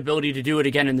having that ability to do it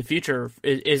again in the future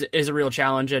is a real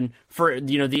challenge. And for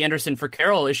the Anderson for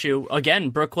Carroll issue, again,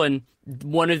 Brooklyn,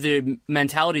 one of the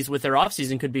mentalities with their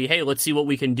offseason could be, hey, let's see what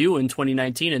we can do in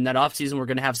 2019. In that offseason, we're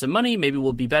going to have some money. Maybe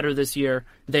we'll be better this year.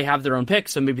 They have their own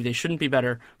picks, so maybe they shouldn't be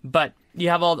better. But you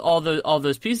have all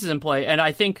those pieces in play, and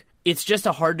I think it's just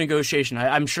a hard negotiation.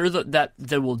 I'm sure that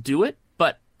they will do it,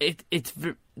 but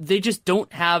they just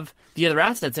don't have the other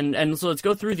assets. And so let's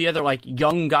go through the other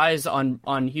young guys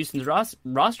on Houston's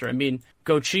roster. I mean,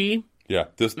 Gochi. Yeah,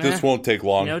 this won't take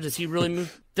long. Does he really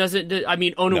move?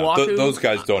 Onuaku. No, those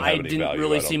guys don't have any value. I didn't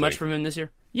really see much from him this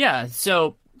year. Yeah,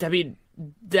 so I mean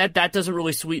that doesn't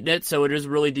really sweeten it. So it is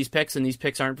really these picks, and these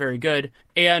picks aren't very good.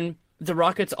 And the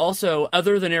Rockets also,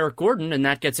 other than Eric Gordon, and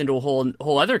that gets into a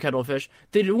whole other kettle of fish,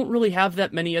 they don't really have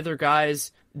that many other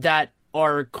guys that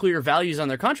are clear values on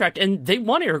their contract, and they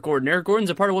want Eric Gordon. Eric Gordon's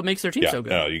a part of what makes their team so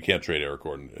good. No, you can't trade Eric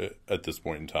Gordon at this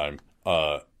point in time.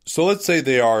 So let's say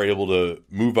they are able to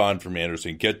move on from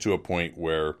Anderson, get to a point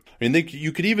where,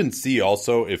 you could even see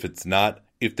also if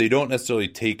they don't necessarily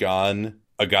take on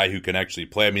a guy who can actually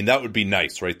play. That would be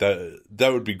nice, right? That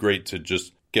would be great to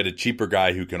just get a cheaper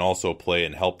guy who can also play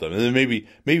and help them. And then maybe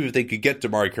if they could get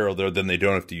DeMarre Carroll there, then they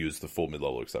don't have to use the full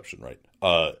mid-level exception, right?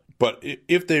 But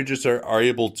if they just are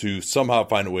able to somehow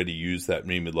find a way to use that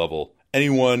mid-level,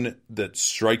 anyone that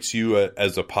strikes you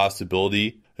as a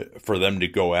possibility for them to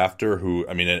go after,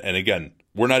 and again,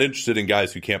 we're not interested in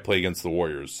guys who can't play against the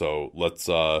Warriors. So let's,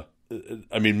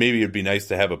 maybe it'd be nice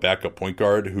to have a backup point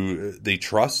guard who they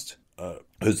trust.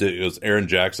 Because Aaron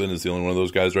Jackson is the only one of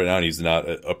those guys right now, and he's not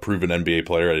a proven NBA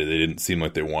player. They didn't seem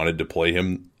like they wanted to play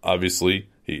him, obviously.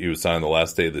 He was signed the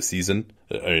last day of the season.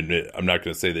 I'm not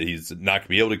going to say that he's not going to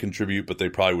be able to contribute, but they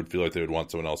probably would feel like they would want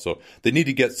someone else. So they need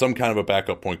to get some kind of a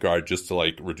backup point guard just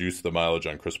to reduce the mileage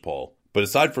on Chris Paul. But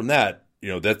aside from that,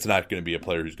 that's not going to be a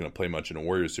player who's going to play much in a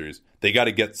Warriors series. They got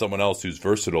to get someone else who's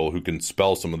versatile, who can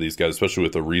spell some of these guys, especially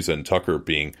with Ariza and Tucker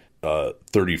being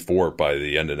 34 by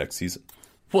the end of next season.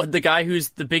 Well, the guy who's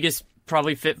the biggest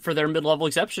probably fit for their mid-level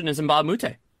exception is Mbah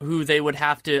Moute, who they would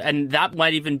have to, and that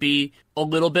might even be a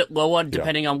little bit low on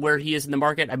depending on where he is in the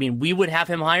market. We would have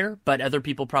him higher, but other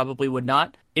people probably would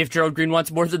not. If Gerald Green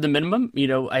wants more than the minimum,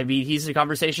 he's in a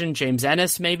conversation. James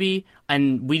Ennis maybe,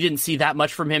 and we didn't see that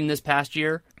much from him this past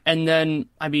year. And then,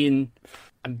 I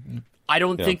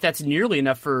don't think that's nearly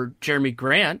enough for Jeremy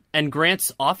Grant, and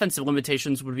Grant's offensive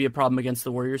limitations would be a problem against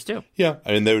the Warriors too. Yeah,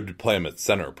 they would play him at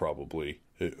center probably.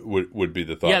 Would be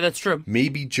the thought. Yeah, that's true.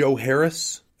 Maybe Joe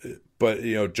Harris, but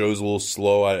Joe's a little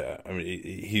slow.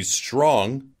 He's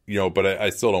strong, but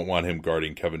I still don't want him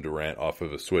guarding Kevin Durant off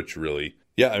of a switch. Really,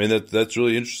 yeah. That's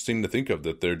really interesting to think of,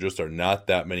 that there just are not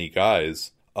that many guys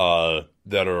that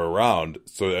are around.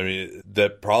 So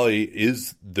that probably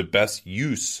is the best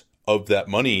use of that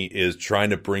money, is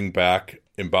trying to bring back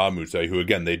Mbah Moute, who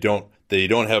again they don't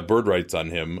have bird rights on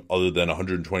him other than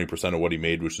 120% of what he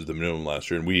made, which is the minimum last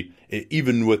year. And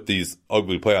even with these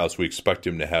ugly playoffs, we expect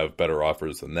him to have better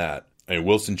offers than that.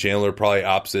 Wilson Chandler probably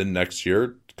opts in next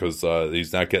year because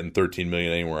he's not getting $13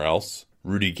 million anywhere else.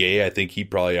 Rudy Gay, I think he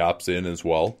probably opts in as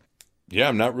well. Yeah,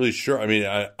 I'm not really sure.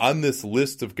 On this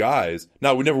list of guys,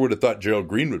 now we never would have thought Gerald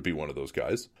Green would be one of those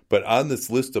guys, but on this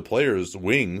list of players,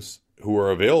 wings who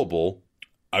are available,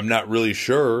 I'm not really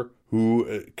sure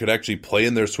who could actually play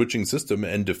in their switching system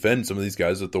and defend some of these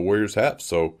guys that the Warriors have.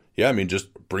 So, yeah,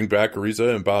 just bring back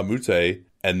Ariza and Mbah Moute,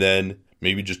 and then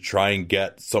maybe just try and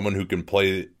get someone who can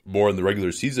play more in the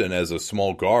regular season as a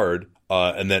small guard,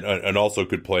 and also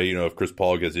could play, if Chris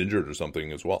Paul gets injured or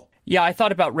something as well. Yeah, I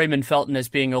thought about Raymond Felton as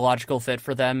being a logical fit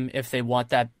for them if they want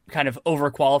that kind of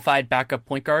overqualified backup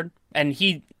point guard. And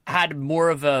he had more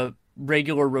of a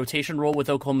regular rotation role with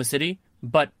Oklahoma City,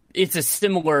 but it's a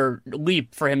similar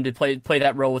leap for him to play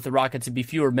that role with the Rockets. It'd be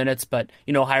fewer minutes, but,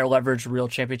 higher leverage, real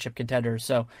championship contender.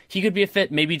 So he could be a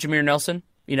fit. Maybe Jameer Nelson,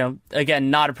 again,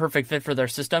 not a perfect fit for their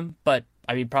system, but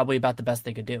probably about the best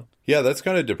they could do. Yeah, that's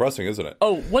kind of depressing, isn't it?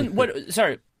 Oh,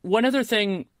 one other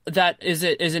thing that is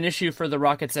an issue for the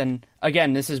Rockets, and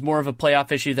again, this is more of a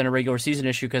playoff issue than a regular season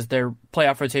issue because their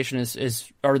playoff rotation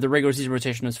or the regular season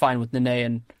rotation is fine with Nene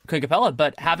and Clint Capella,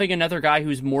 but having another guy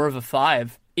who's more of a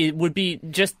 5, it would be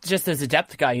just as a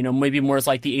depth guy, maybe more as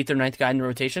like the 8th or 9th guy in the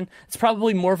rotation. It's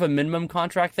probably more of a minimum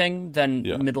contract thing than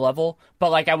mid-level,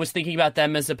 but I was thinking about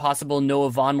them as a possible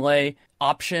Noah Vonleh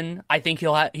option. I think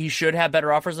he should have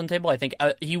better offers on the table. I think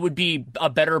he would be a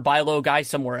better buy low guy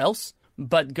somewhere else.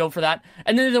 But go for that.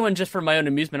 And then the other one, just for my own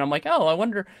amusement, I'm like, I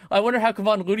wonder how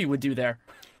Kevon Looney would do there,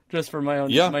 just for my own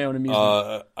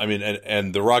amusement.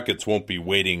 And the Rockets won't be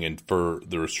waiting for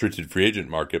the restricted free agent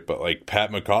market, but like Pat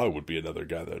McCaw would be another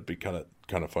guy that would be kind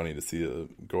of funny to see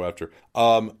go after.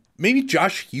 Maybe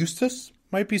Josh Huestis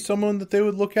might be someone that they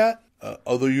would look at.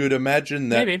 Although you would imagine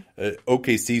that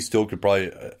OKC still could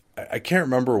probably. I can't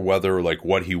remember whether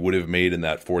what he would have made in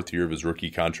that 4th year of his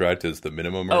rookie contract as the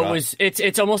minimum or not.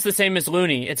 It's almost the same as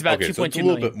Looney. It's about 2.2 so it's a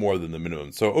little bit more than the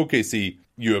minimum. So OKC,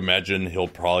 you imagine he'll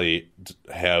probably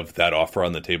have that offer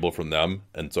on the table from them,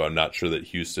 and so I'm not sure that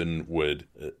Houston would.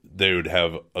 They would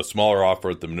have a smaller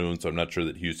offer at the minimum, so I'm not sure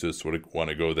that Houston would want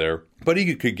to go there. But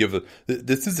he could give.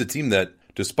 This is a team that,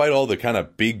 despite all the kind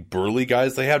of big burly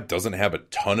guys they have, doesn't have a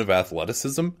ton of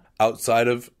athleticism outside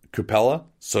of Capella,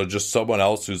 so just someone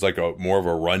else who's like more of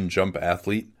a run jump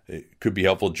athlete. It could be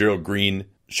helpful. Gerald Green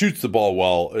shoots the ball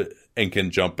well and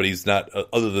can jump, but he's not,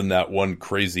 other than that one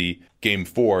crazy game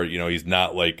 4, he's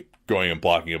not like going and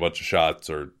blocking a bunch of shots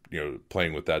or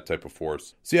playing with that type of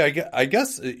force. So yeah, I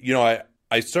guess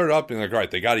I started off being like, all right,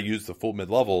 they got to use the full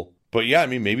mid-level, but yeah,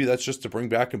 maybe that's just to bring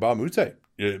back Mbah a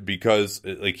Moute because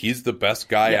he's the best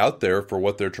guy out there for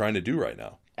what they're trying to do right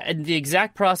now. And the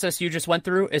exact process you just went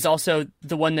through is also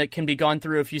the one that can be gone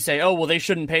through if you say, oh, well, they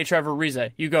shouldn't pay Trevor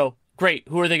Ariza. You go, great,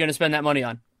 who are they going to spend that money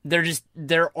on?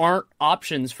 There aren't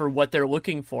options for what they're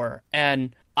looking for.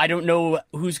 And I don't know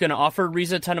who's going to offer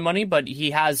Ariza a ton of money, but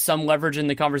he has some leverage in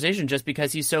the conversation just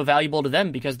because he's so valuable to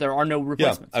them because there are no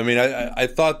replacements. Yeah, I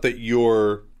thought that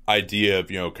your idea of,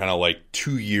 kind of like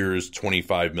 2 years,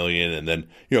 $25 million, and then,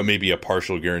 maybe a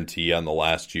partial guarantee on the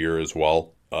last year as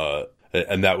well,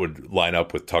 and that would line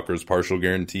up with Tucker's partial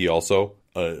guarantee also.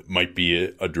 Might be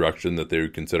a direction that they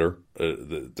would consider.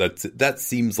 That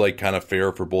seems like kind of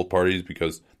fair for both parties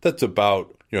because that's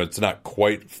about, it's not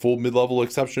quite full mid-level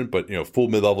exception, but, full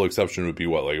mid-level exception would be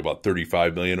about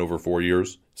 $35 million over 4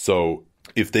 years. So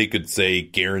if they could say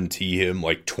guarantee him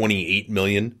like $28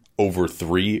 million over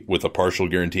 3 with a partial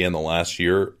guarantee in the last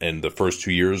year and the first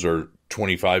 2 years are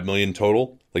 $25 million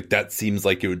total, that seems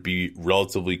like it would be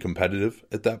relatively competitive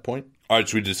at that point. All right,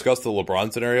 should we discuss the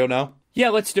LeBron scenario now? Yeah,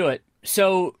 let's do it.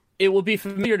 So it will be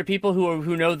familiar to people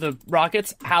who know the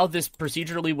Rockets how this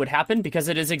procedurally would happen because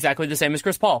it is exactly the same as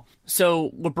Chris Paul.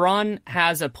 So LeBron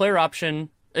has a player option.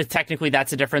 Technically,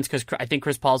 that's a difference because I think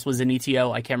Chris Paul's was an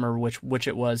ETO. I can't remember which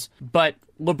it was. But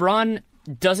LeBron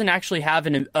doesn't actually have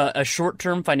a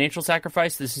short-term financial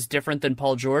sacrifice. This is different than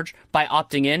Paul George. By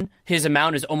opting in, his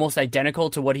amount is almost identical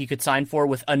to what he could sign for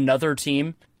with another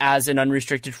team as an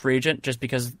unrestricted free agent just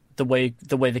because the way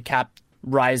the cap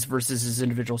rise versus his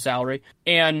individual salary.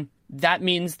 And that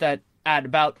means that at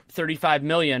about $35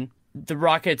 million, the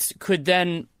Rockets could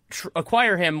then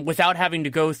acquire him without having to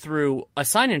go through a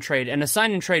sign-and trade. And a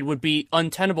sign-and-trade would be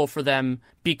untenable for them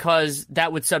because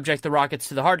that would subject the Rockets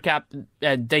to the hard cap,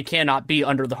 and they cannot be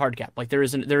under the hard cap. There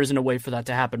isn't a way for that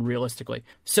to happen realistically.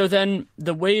 So then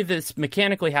the way this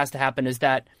mechanically has to happen is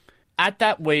that at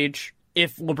that wage,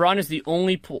 if LeBron is the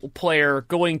only player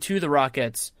going to the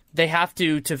Rockets, they have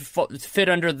to fit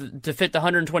the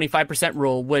 125%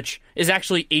 rule, which is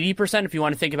actually 80% if you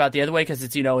want to think about it the other way, because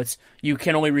it's you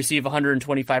can only receive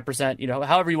 125%,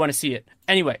 however you want to see it.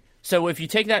 Anyway, so if you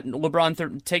take that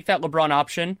LeBron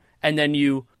option and then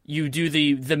you do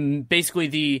the basically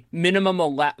the minimum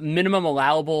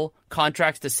allowable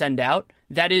contracts to send out,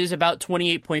 that is about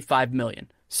 $28.5 million.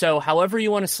 So however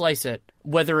you want to slice it,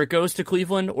 whether it goes to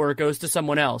Cleveland or it goes to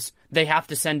someone else, they have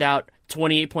to send out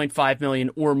 $28.5 million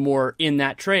or more in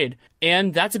that trade.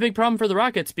 And that's a big problem for the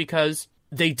Rockets because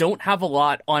they don't have a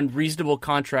lot on reasonable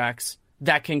contracts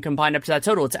that can combine up to that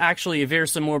total. It's actually a very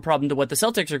similar problem to what the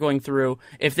Celtics are going through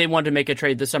if they want to make a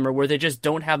trade this summer where they just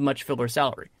don't have much filler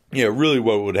salary. Yeah, really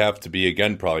what would have to be,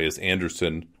 again, probably is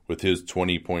Anderson with his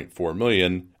 $20.4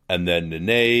 million, and then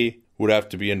Nene would have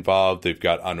to be involved. They've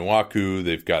got Anuaku,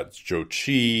 they've got Joe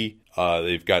Chi.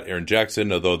 They've got Aaron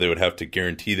Jackson, although they would have to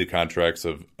guarantee the contracts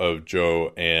of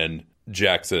Joe and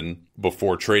Jackson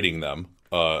before trading them,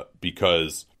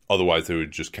 because otherwise they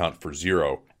would just count for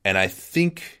zero. And I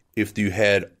think if you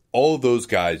had all of those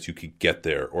guys, you could get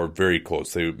there or very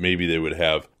close. Maybe they would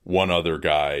have one other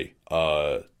guy.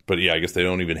 But yeah, I guess they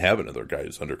don't even have another guy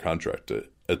who's under contract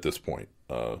at this point.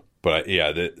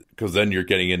 Because then you're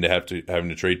getting into having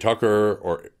to trade Tucker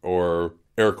or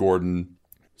Eric Gordon.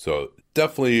 So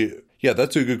definitely, yeah,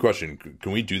 that's a good question.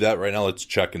 Can we do that right now? Let's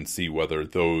check and see whether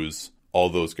all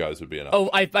those guys would be enough. Oh,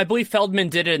 I believe Feldman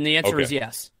did it, and the answer is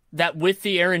yes. That with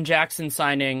the Aaron Jackson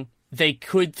signing, they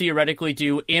could theoretically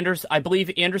do I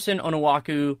believe Anderson,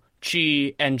 Onuaku,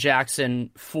 Chi, and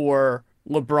Jackson for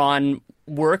LeBron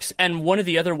works. And one of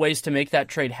the other ways to make that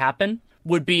trade happen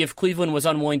would be if Cleveland was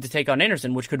unwilling to take on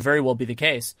Anderson, which could very well be the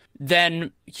case.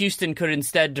 Then Houston could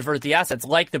instead divert the assets,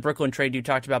 like the Brooklyn trade you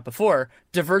talked about before,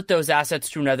 divert those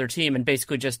assets to another team and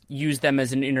basically just use them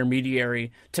as an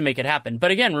intermediary to make it happen.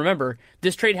 But again, remember,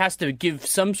 this trade has to give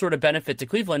some sort of benefit to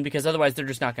Cleveland because otherwise they're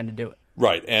just not going to do it.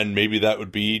 Right, and maybe that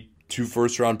would be 2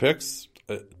 first-round picks.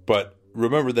 But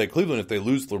remember that Cleveland, if they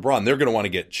lose LeBron, they're going to want to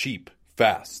get cheap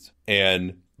fast.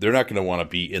 And they're not going to want to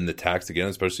be in the tax again,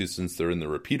 especially since they're in the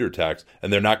repeater tax.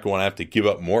 And they're not going to have to give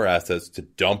up more assets to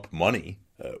dump money,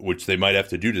 which they might have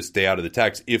to do to stay out of the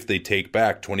tax if they take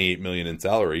back $28 million in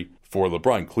salary for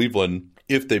LeBron. Cleveland,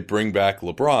 if they bring back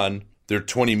LeBron, they're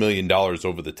 $20 million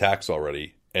over the tax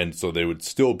already. And so they would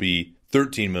still be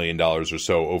 $13 million or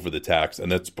so over the tax.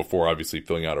 And that's before obviously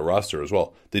filling out a roster as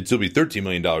well. They'd still be $13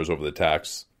 million over the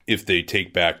tax if they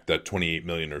take back that $28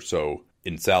 million or so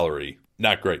in salary.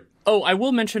 Not great. Oh, I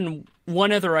will mention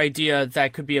one other idea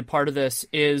that could be a part of this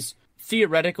is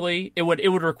theoretically it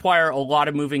would require a lot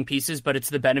of moving pieces, but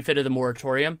it's the benefit of the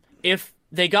moratorium. If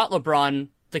they got LeBron,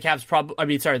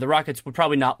 the Rockets would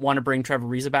probably not want to bring Trevor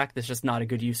Ariza back. That's just not a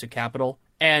good use of capital.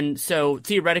 And so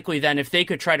theoretically then, if they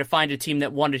could try to find a team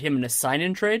that wanted him in a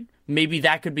sign-in trade, maybe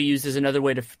that could be used as another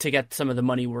way to get some of the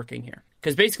money working here.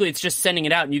 Because basically it's just sending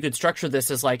it out, and you could structure this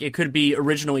as like it could be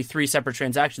originally 3 separate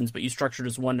transactions, but you structured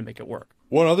as one to make it work.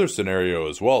 One other scenario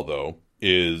as well, though,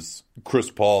 is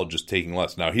Chris Paul just taking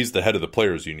less. Now, he's the head of the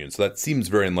Players Union, so that seems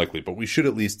very unlikely, but we should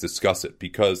at least discuss it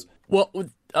because...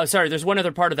 there's one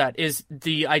other part of that, is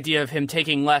the idea of him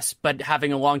taking less but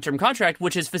having a long-term contract,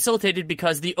 which is facilitated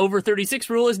because the over 36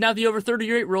 rule is now the over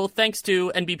 38 rule, thanks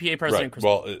to NBPA President Chris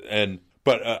Paul.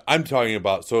 But I'm talking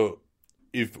about, so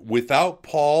if without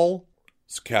Paul's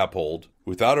cap hold,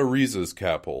 without Ariza's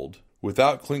cap hold,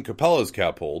 without Clint Capella's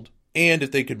cap hold, and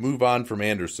if they could move on from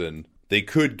Anderson, they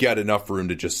could get enough room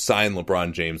to just sign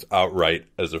LeBron James outright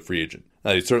as a free agent.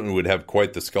 Now, they certainly would have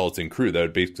quite the skeleton crew. That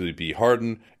would basically be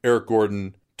Harden, Eric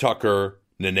Gordon, Tucker,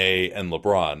 Nene, and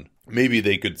LeBron. Maybe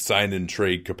they could sign and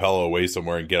trade Capella away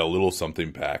somewhere and get a little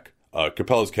something back.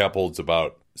 Capella's cap hold's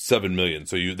about $7 million,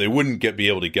 so they wouldn't be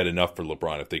able to get enough for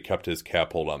LeBron if they kept his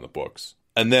cap hold on the books.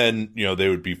 And then, they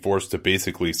would be forced to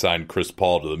basically sign Chris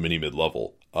Paul to the mini-mid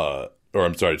level. To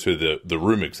the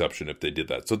room exception if they did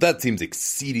that. So that seems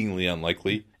exceedingly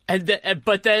unlikely.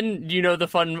 But then, the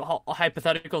fun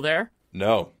hypothetical there?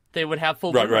 No. They would have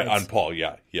full right on Paul,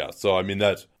 yeah. So I mean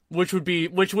that's which would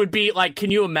be like,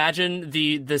 can you imagine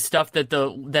the stuff that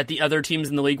the other teams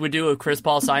in the league would do if Chris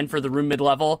Paul signed for the room mid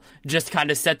level, just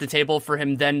kind of set the table for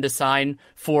him then to sign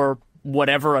for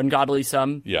whatever ungodly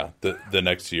sum? Yeah, the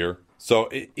next year. So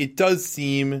it does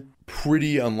seem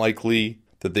pretty unlikely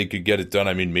that they could get it done.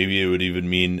 I mean, maybe it would even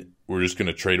mean we're just going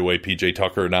to trade away PJ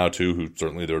Tucker now, too, who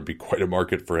certainly there would be quite a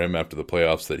market for him after the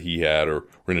playoffs that he had, or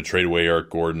we're going to trade away Eric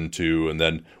Gordon, too, and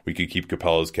then we could keep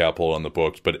Capella's cap hold on the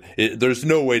books. But there's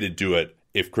no way to do it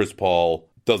if Chris Paul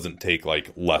doesn't take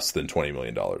like less than $20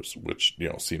 million, which,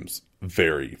 seems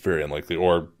very, very unlikely.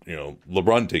 Or,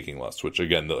 LeBron taking less, which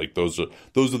again, like those are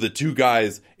the two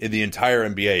guys in the entire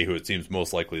NBA who it seems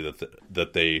most likely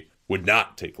that they would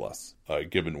not take less,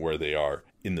 given where they are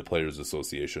in the Players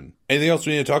Association. Anything else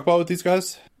we need to talk about with these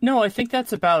guys? No, I think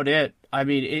that's about it. I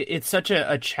mean, it's such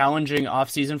a challenging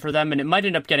offseason for them, and it might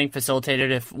end up getting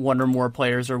facilitated if one or more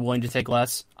players are willing to take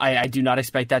less. I do not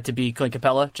expect that to be Clint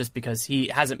Capella, just because he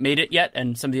hasn't made it yet,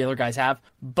 and some of the other guys have.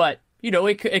 But,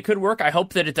 it could work. I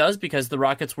hope that it does, because the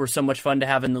Rockets were so much fun to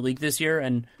have in the league this year,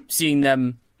 and seeing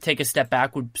them take a step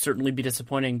back would certainly be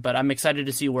disappointing, but I'm excited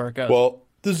to see where it goes. Well,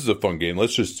 this is a fun game.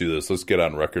 Let's just do this. Let's get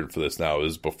on record for this now.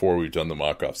 This is before we've done the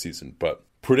mock-off season. But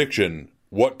prediction,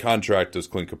 what contract does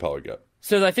Clint Capella get?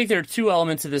 So I think there are two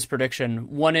elements of this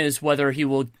prediction. One is whether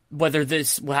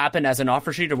this will happen as an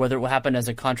offer sheet or whether it will happen as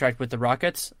a contract with the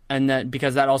Rockets, and that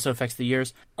because that also affects the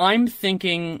years. I'm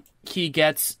thinking he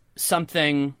gets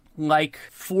something like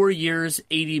 4 years,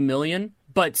 $80 million,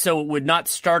 But so it would not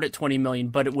start at $20 million,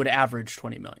 but it would average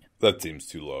 $20 million. That seems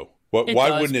too low.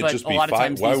 Why wouldn't it just be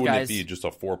 5? Why wouldn't it be just a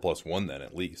 4+1 then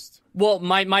at least? Well,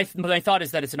 my thought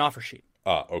is that it's an offer sheet.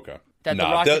 Okay. That the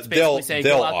Rockets basically say,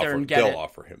 go out there and get it. They'll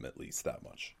offer him at least that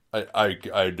much.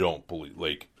 I don't believe,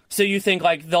 like... So you think,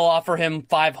 like, they'll offer him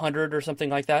 $500 or something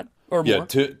like that? Or more? Yeah,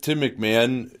 Tim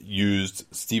McMahon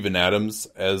used Steven Adams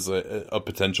as a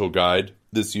potential guide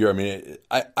this year. I mean,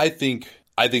 I think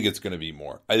it's going to be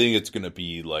more. I think it's going to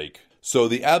be, like... So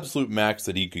the absolute max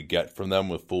that he could get from them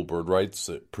with full bird rights,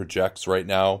 it projects right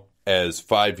now as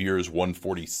 5 years,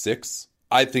 146.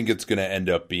 I think it's going to end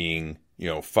up being,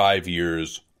 5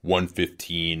 years,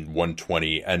 115,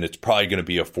 120, and it's probably going to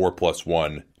be a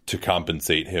 4+1 to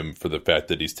compensate him for the fact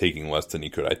that he's taking less than he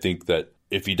could. I think that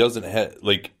if he doesn't have,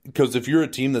 because if you're a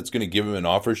team that's going to give him an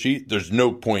offer sheet, there's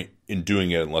no point in doing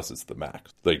it unless it's the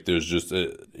max. Like, there's just,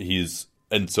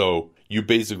 and so you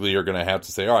basically are going to have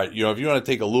to say, all right, if you want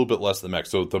to take a little bit less than the max.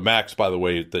 So the max, by the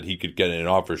way, that he could get in an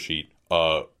offer sheet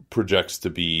projects to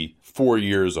be 4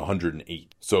 years,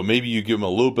 108. So maybe you give him a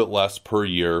little bit less per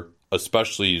year,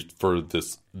 especially for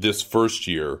this first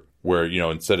year where,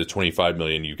 instead of $25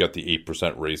 million, you get the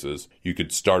 8% raises. You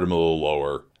could start him a little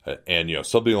lower and,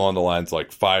 something along the lines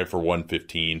like 5 for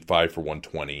 115, 5 for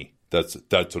 120. That's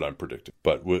what I'm predicting.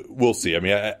 But we'll see. I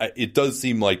mean, it does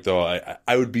seem like, though,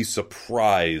 I would be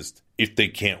surprised if they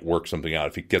can't work something out,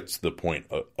 if it gets to the point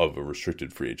of a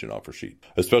restricted free agent offer sheet,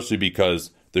 especially because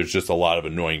there's just a lot of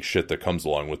annoying shit that comes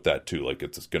along with that too. Like,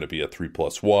 it's going to be a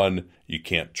 3+1. You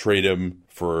can't trade him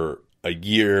for a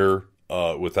year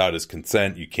without his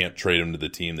consent. You can't trade him to the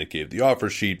team that gave the offer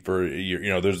sheet for a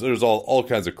year. There's all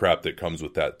kinds of crap that comes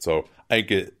with that. So I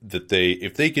think that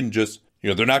if they can just,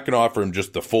 they're not going to offer him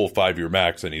just the full 5-year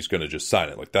max and he's going to just sign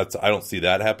it. Like, I don't see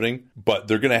that happening, but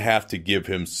they're going to have to give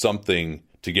him something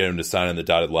to get him to sign on the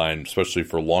dotted line, especially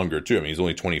for longer too. I mean, he's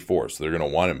only 24, so they're going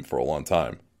to want him for a long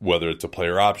time. Whether it's a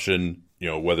player option,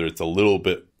 whether it's a little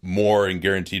bit more in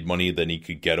guaranteed money than he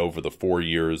could get over the 4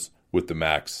 years with the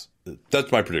max.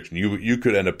 That's my prediction. You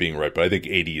could end up being right, but I think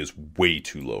 80 is way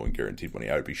too low in guaranteed money.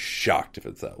 I would be shocked if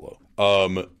it's that low.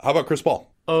 How about Chris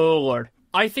Paul? Oh, Lord.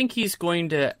 I think he's going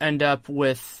to end up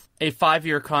with a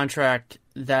 5-year contract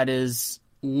that is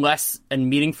less and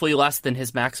meaningfully less than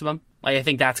his maximum. I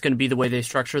think that's going to be the way they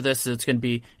structure this. It's going to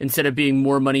be, instead of being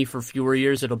more money for fewer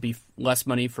years, it'll be less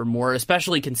money for more,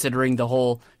 especially considering the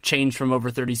whole change from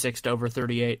over 36 to over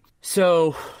 38.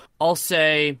 So I'll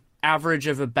say average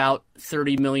of about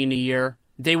 $30 million a year.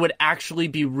 They would actually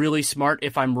be really smart,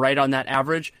 if I'm right on that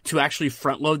average, to actually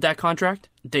front load that contract.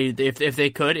 If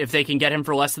they can get him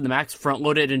for less than the max, front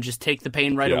load it and just take the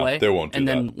pain right away. They won't do and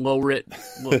that. Then lower it.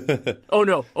 Oh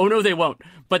no, they won't.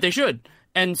 But they should.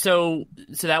 And so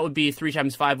that would be 3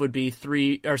 times 5 would be 5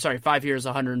 years,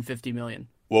 $150 million.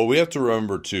 Well, we have to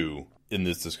remember too in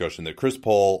this discussion that Chris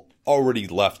Paul already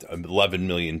left $11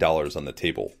 million on the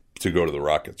table to go to the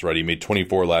Rockets, right? He made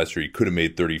 24 last year. He could have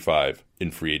made 35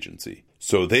 in free agency.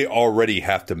 So they already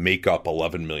have to make up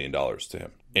 $11 million to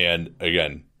him. And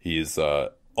again, he is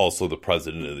also the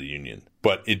president of the union.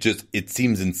 But it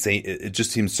seems insane. It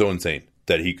just seems so insane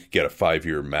that he could get a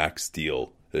 5-year max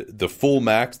deal. The full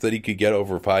max that he could get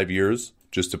over 5 years,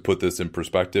 just to put this in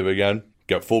perspective again,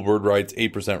 got full bird rights,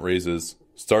 8% raises,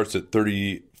 starts at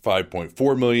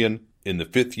 $35.4 million in the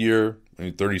 5th year,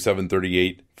 37,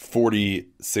 38,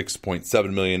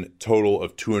 $46.7 million, total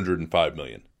of $205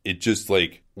 million. It just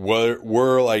like,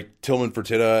 we're like Tillman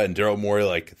Fertitta and Daryl Morey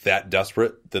like that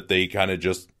desperate that they kind of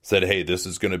just said, hey, this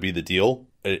is going to be the deal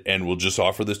and we'll just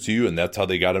offer this to you. And that's how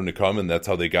they got him to come and that's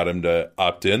how they got him to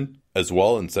opt in as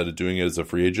well instead of doing it as a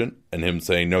free agent and him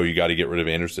saying, no, you got to get rid of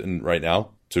Anderson right now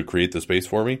to create the space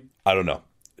for me. I don't know.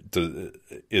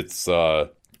 It's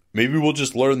maybe we'll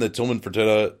just learn that Tillman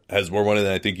Fertitta has more money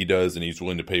than I think he does and he's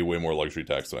willing to pay way more luxury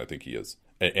tax than I think he is.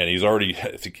 And he's already,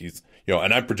 I think he's,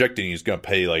 and I'm projecting he's going to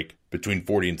pay like between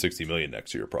 40 and 60 million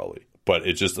next year probably. But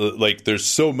it's just like there's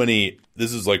so many.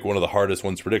 This is like one of the hardest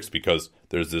ones to predict because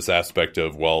there's this aspect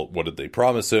of, well, what did they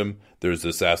promise him? There's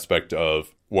this aspect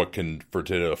of what can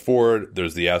Fertitta afford?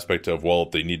 There's the aspect of, well,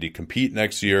 if they need to compete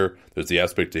next year. There's the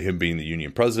aspect of him being the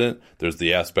union president. There's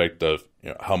the aspect of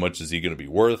how much is he going to be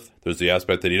worth? There's the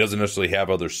aspect that he doesn't necessarily have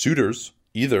other suitors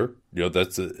either.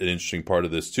 That's an interesting part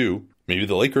of this too. Maybe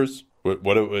the Lakers.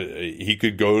 What he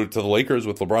could go to the Lakers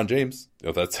with LeBron James.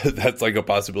 That's like a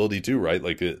possibility too, right?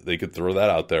 Like they could throw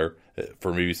that out there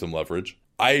for maybe some leverage.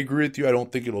 I agree with you. I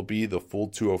don't think it'll be the full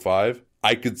 205.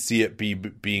 I could see it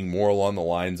being more along the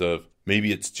lines of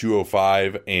maybe it's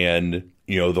 205 and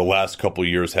the last couple of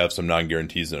years have some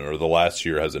non-guarantees in it, or the last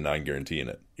year has a non-guarantee in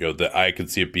it. That I could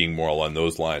see it being more along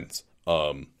those lines.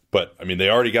 But I mean, they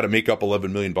already got to make up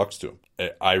 $11 million to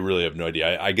him. I really have no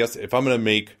idea. I guess if I'm going to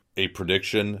make a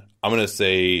prediction, I'm going to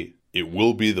say it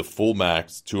will be the full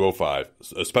max 205,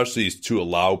 especially to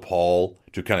allow Paul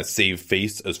to kind of save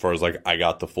face as far as like, I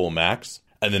got the full max.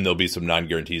 And then there'll be some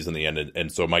non-guarantees in the end.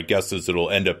 And so my guess is it'll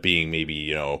end up being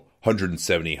maybe,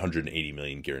 170, 180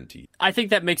 million guaranteed. I think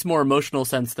that makes more emotional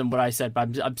sense than what I said,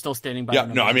 but I'm still standing by. Yeah,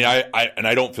 no, I mean,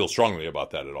 I don't feel strongly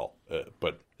about that at all.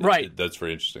 But right. That's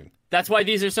very interesting. That's why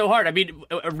these are so hard. I mean,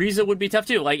 Ariza would be tough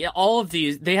too. Like all of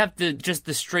these, they have just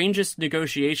the strangest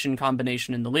negotiation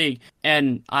combination in the league,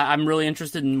 and I'm really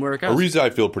interested in where it goes. Ariza,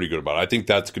 I feel pretty good about it. I think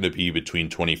that's going to be between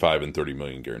 25 and 30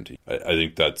 million guaranteed. I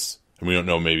think that's, and we don't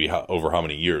know maybe over how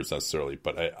many years necessarily,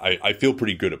 but I feel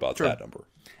pretty good about that number.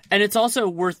 And it's also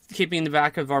worth keeping in the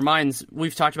back of our minds.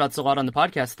 We've talked about this a lot on the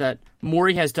podcast that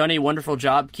Morey has done a wonderful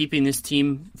job keeping this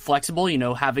team flexible,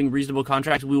 having reasonable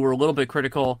contracts. We were a little bit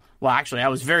critical. Well, actually, I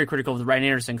was very critical of the Ryan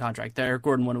Anderson contract. The Eric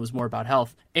Gordon one was more about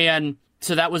health. And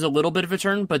so that was a little bit of a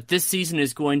turn, but this season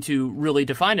is going to really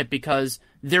define it because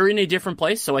they're in a different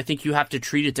place. So I think you have to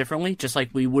treat it differently, just like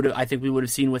we would have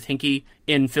seen with Hinkie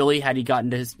in Philly had he gotten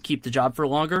to keep the job for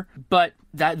longer. But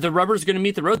that the rubber's going to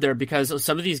meet the road there because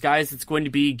some of these guys, it's going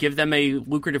to be give them a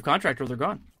lucrative contract or they're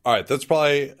gone. All right, that's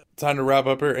probably time to wrap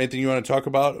up here. Anything you want to talk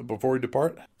about before we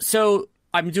depart? So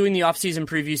I'm doing the offseason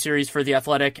preview series for The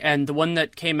Athletic, and the one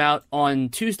that came out on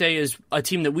Tuesday is a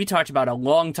team that we talked about a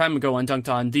long time ago on Dunked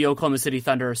On, the Oklahoma City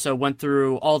Thunder. So went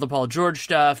through all the Paul George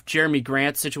stuff, Jeremy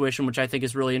Grant's situation, which I think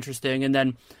is really interesting, and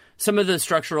then some of the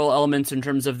structural elements in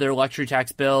terms of their luxury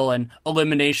tax bill and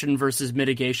elimination versus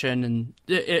mitigation. And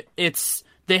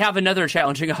they have another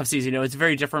challenging offseason. It's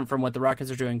very different from what the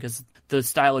Rockets are doing because the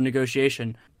style of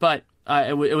negotiation. But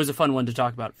it was a fun one to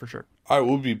talk about for sure. All right,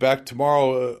 we'll be back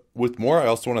tomorrow with more. I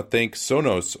also want to thank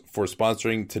Sonos for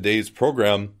sponsoring today's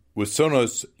program. With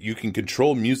Sonos, you can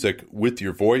control music with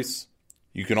your voice.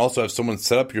 You can also have someone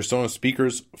set up your Sonos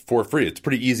speakers for free. It's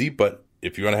pretty easy, but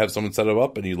if you want to have someone set it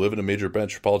up and you live in a major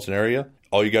metropolitan area,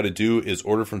 all you got to do is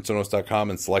order from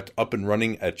Sonos.com and select up and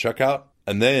running at checkout.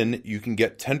 And then you can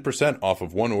get 10% off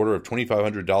of one order of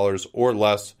 $2,500 or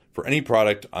less for any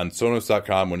product on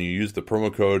Sonos.com when you use the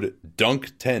promo code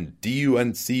DUNC10,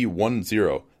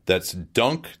 DUNC10. That's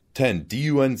DUNC10,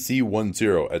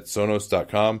 DUNC10 at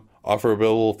Sonos.com. Offer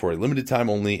available for a limited time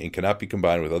only and cannot be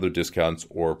combined with other discounts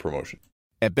or promotions.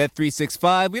 At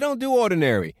Bet365, we don't do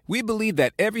ordinary. We believe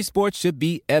that every sport should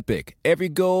be epic. Every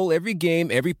goal, every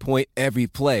game, every point, every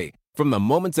play. From the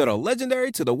moments that are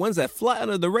legendary to the ones that fly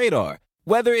under the radar.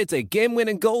 Whether it's a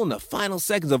game-winning goal in the final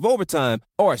seconds of overtime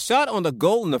or a shot on the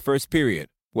goal in the first period.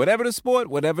 Whatever the sport,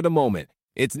 whatever the moment.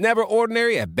 It's never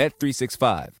ordinary at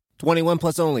Bet365. 21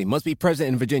 plus only. Must be present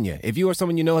in Virginia. If you or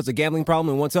someone you know has a gambling problem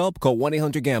and wants help, call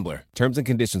 1-800-GAMBLER. Terms and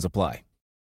conditions apply.